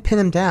 you can't pin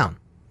him down.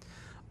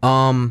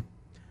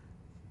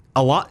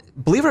 A lot,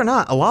 believe it or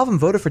not, a lot of them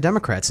voted for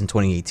Democrats in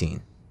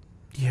 2018.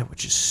 Yeah,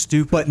 which is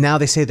stupid. But now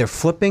they say they're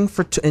flipping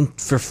for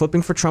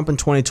flipping for Trump in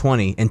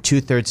 2020, and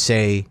 2/3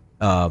 say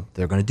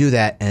they're going to do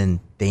that, and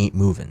they ain't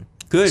moving.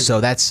 Good.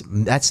 So that's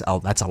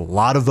a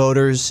lot of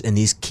voters in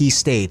these key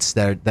states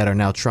that are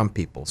now Trump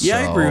people. Yeah,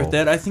 I agree with So,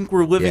 that. I think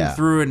we're living Yeah.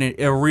 through a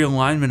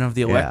realignment of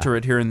the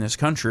electorate here in this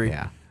country.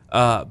 Yeah.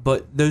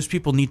 But those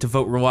people need to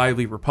vote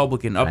reliably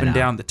Republican up and know.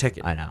 down the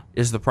ticket. I know.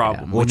 Is the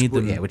problem. Which, we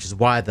need them. which is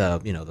why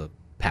the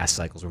past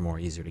cycles were more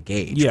easier to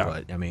gauge. Yeah.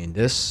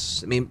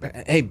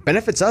 But hey,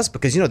 benefits us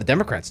because the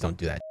Democrats don't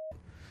do that.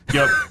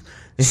 Yep.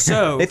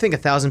 So They think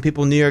 1,000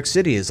 people in New York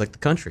City is like the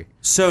country.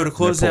 So to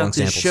close polling out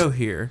this samples. show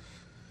here,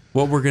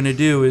 what we're going to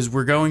do is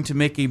we're going to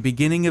make a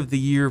beginning of the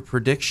year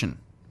prediction.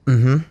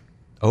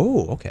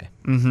 Oh, okay.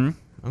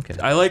 Okay.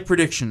 I like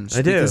predictions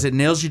I do. because it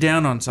nails you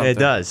down on something. It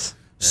does.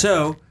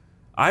 So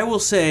I will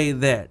say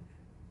that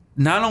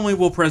not only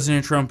will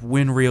President Trump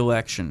win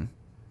re-election,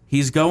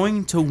 he's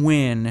going to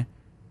win.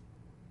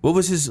 What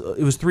was his?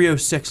 It was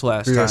 306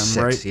 last 306,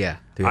 time, right? yeah,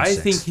 I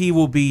 306. think he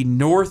will be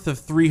north of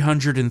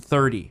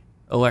 330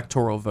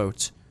 electoral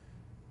votes,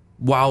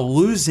 while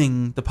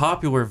losing the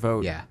popular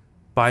vote Yeah.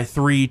 by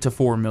 3 to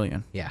 4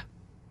 million. Yeah.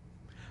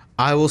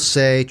 I will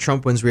say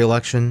Trump wins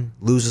re-election,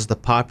 loses the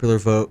popular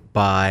vote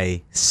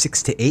by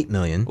 6 to 8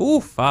 million.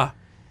 Oof! But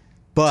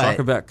Talk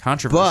about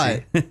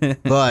controversy.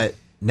 but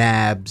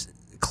Nabs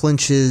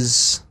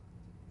clinches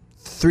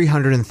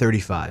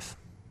 335.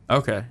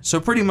 Okay, so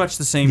pretty much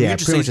the same. Yeah, You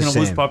just pretty say he's much going the to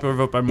lose same. popular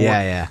vote by more.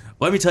 Yeah, yeah.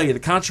 Let me tell you, the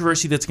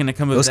controversy that's going to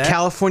come of Those that.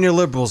 California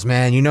liberals,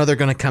 man, they're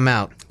going to come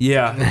out.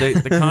 Yeah,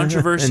 the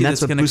controversy And that's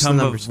that's what going to boosts the come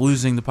numbers. of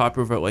losing the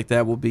popular vote like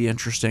that will be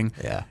interesting.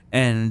 Yeah.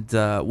 And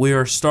we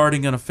are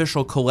starting an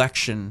official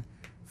collection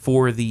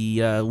for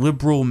the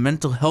Liberal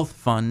Mental Health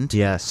Fund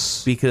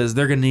Yes. because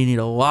they're going to need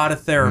a lot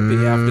of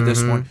therapy after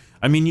this one.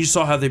 I mean, you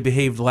saw how they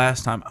behaved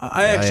last time.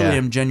 I actually yeah.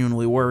 am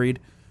genuinely worried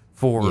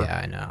for Yeah,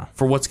 I know.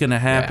 for what's going to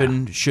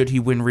happen should he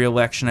win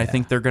re-election. I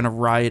think they're going to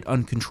riot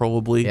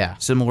uncontrollably, Yeah.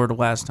 similar to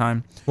last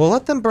time. Well,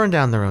 let them burn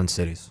down their own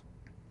cities.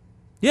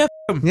 Yeah,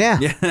 Yeah.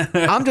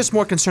 I'm just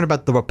more concerned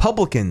about the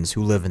Republicans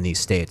who live in these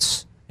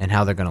states and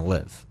how they're going to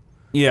live.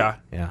 yeah.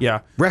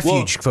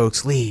 Refuge,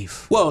 folks,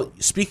 leave. Well,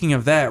 speaking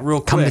of that,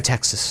 real quick, Come to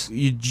Texas.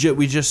 we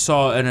just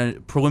saw a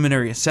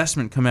preliminary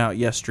assessment come out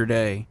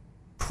yesterday,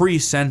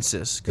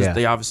 pre-census, because Yeah.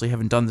 they obviously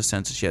haven't done the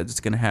census yet. It's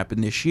going to happen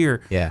this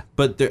year. Yeah.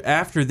 But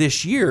after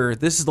this year,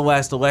 this is the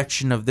last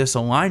election of this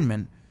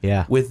alignment.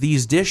 Yeah. With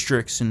these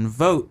districts and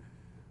vote,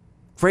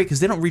 right? Because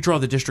they don't redraw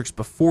the districts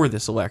before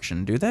this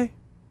election, do they?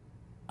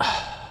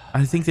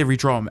 I think they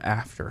redraw them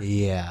after.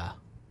 Yeah.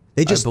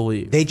 They just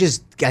believe. I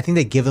think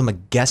they give them a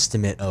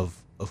guesstimate of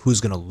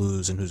who's going to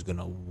lose and who's going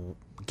to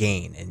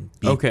gain and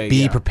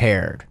be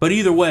prepared. But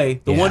either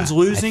way, the Yeah, ones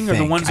losing I are the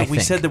think- ones that I we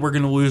think. said that we're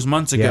going to lose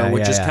months ago, Yeah,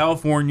 which yeah, is yeah.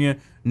 California,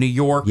 New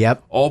York,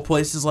 Yep. all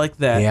places like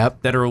that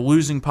Yep. that are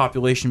losing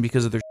population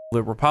because of their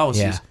liberal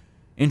policies. Yeah.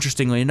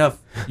 Interestingly enough,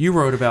 you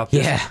wrote about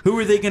this. Yeah. Who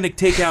are they going to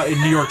take out in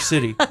New York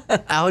City?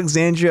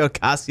 Alexandria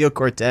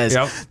Ocasio-Cortez.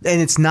 Yep.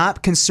 And it's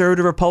not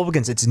conservative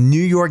Republicans. It's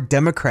New York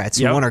Democrats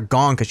who Yep. want her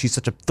gone because she's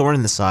such a thorn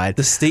in the side.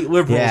 The state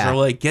liberals Yeah. are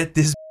like, get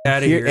this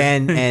out of here.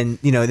 And and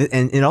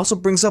it also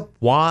brings up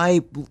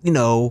why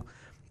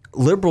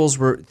liberals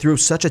threw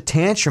such a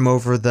tantrum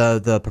over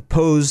the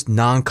proposed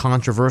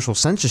non-controversial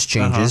census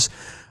changes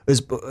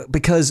is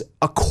because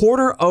a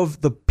quarter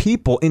of the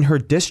people in her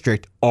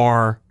district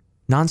are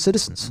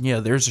non-citizens. Yeah,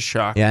 there's a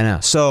shock. Yeah, I know.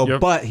 So,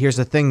 Yep. but here's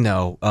the thing,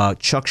 though.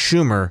 Chuck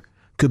Schumer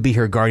could be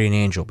her guardian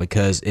angel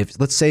because if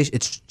let's say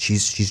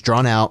she's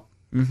drawn out,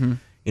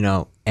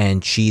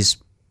 and she's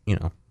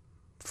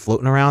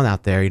floating around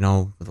out there,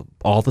 with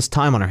all this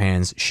time on her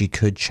hands, she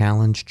could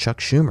challenge Chuck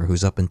Schumer,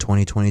 who's up in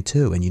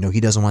 2022, and he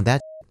doesn't want that.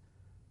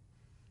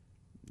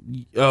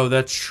 Oh,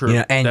 that's true.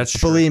 And that's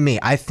true. believe me,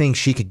 I think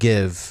she could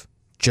give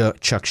Chuck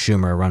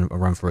Schumer a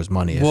run for his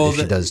money if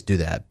she does do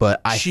that.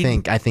 But I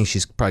think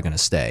she's probably going to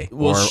stay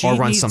or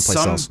run needs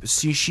someplace else.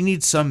 She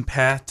needs some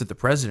path to the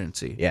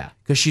presidency. Yeah.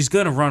 Because she's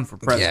going to run for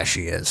president. Yeah,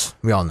 she is.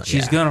 We all know.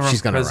 She's going to run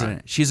for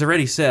president. She's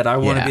already said, I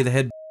want to Yeah. be the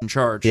head in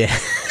charge. Yeah.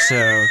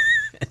 So,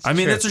 I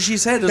mean, true. that's what she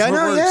said. Those Yeah, were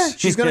no, words. yeah,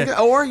 she's gonna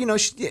go, or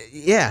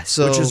yeah.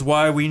 So Which is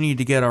why we need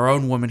to get our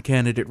own woman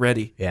candidate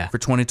ready Yeah. for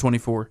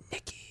 2024.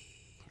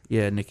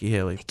 Nikki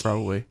Haley,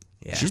 probably.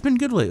 Yeah. She's been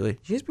good lately.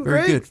 She's been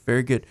very great. good,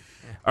 very good.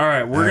 All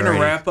right, we're going to Alrighty.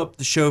 wrap up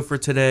the show for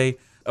today.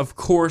 Of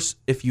course,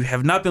 if you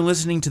have not been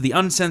listening to the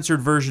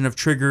uncensored version of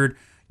Triggered,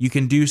 you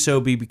can do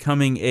so by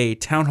becoming a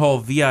Town Hall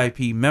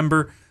VIP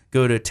member.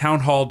 Go to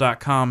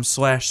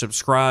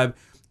townhall.com/subscribe.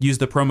 Use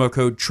the promo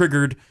code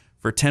TRIGGERED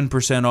for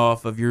 10%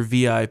 off of your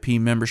VIP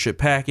membership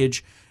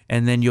package,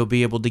 and then you'll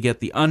be able to get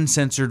the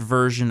uncensored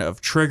version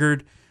of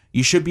Triggered.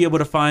 You should be able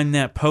to find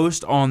that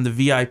post on the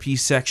VIP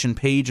section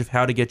page of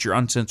how to get your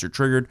uncensored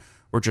Triggered,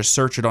 or just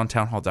search it on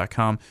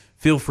townhall.com.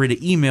 Feel free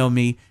to email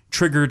me,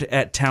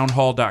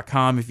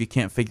 triggered@townhall.com, if you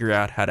can't figure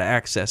out how to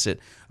access it.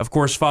 Of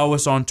course, follow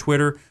us on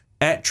Twitter,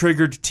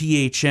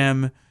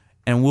 @triggeredthm,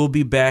 and we'll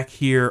be back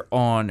here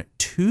on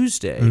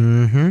Tuesday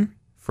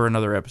for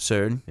another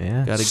episode.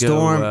 yeah. Gotta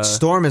Storm go.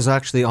 Storm is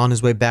actually on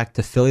his way back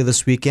to Philly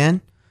this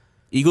weekend.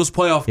 Eagles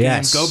playoff game.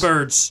 Yes. Go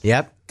Birds.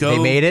 Yep. Go they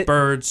made it.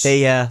 Birds.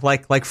 They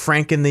like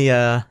Frank in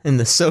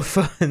the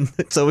sofa and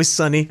It's Always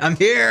Sunny. I'm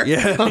here.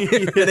 Yeah.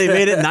 They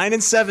made it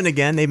 9-7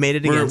 again. They made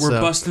it again.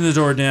 We're busting the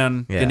door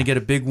down. Yeah. Gonna get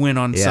a big win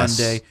on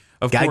Sunday.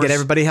 Gotta get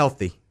everybody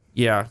healthy.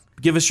 Yeah.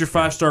 Give us your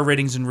 5-star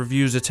ratings and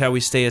reviews. It's how we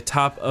stay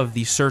atop of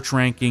the search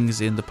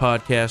rankings in the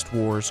podcast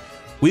wars.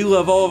 We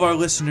love all of our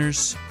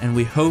listeners, and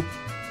we hope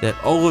that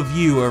all of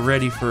you are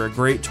ready for a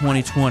great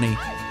 2020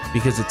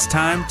 because it's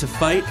time to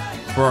fight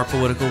for our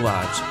political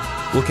lives.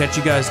 We'll catch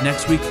you guys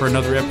next week for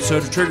another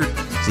episode of Triggered.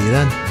 See you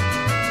then.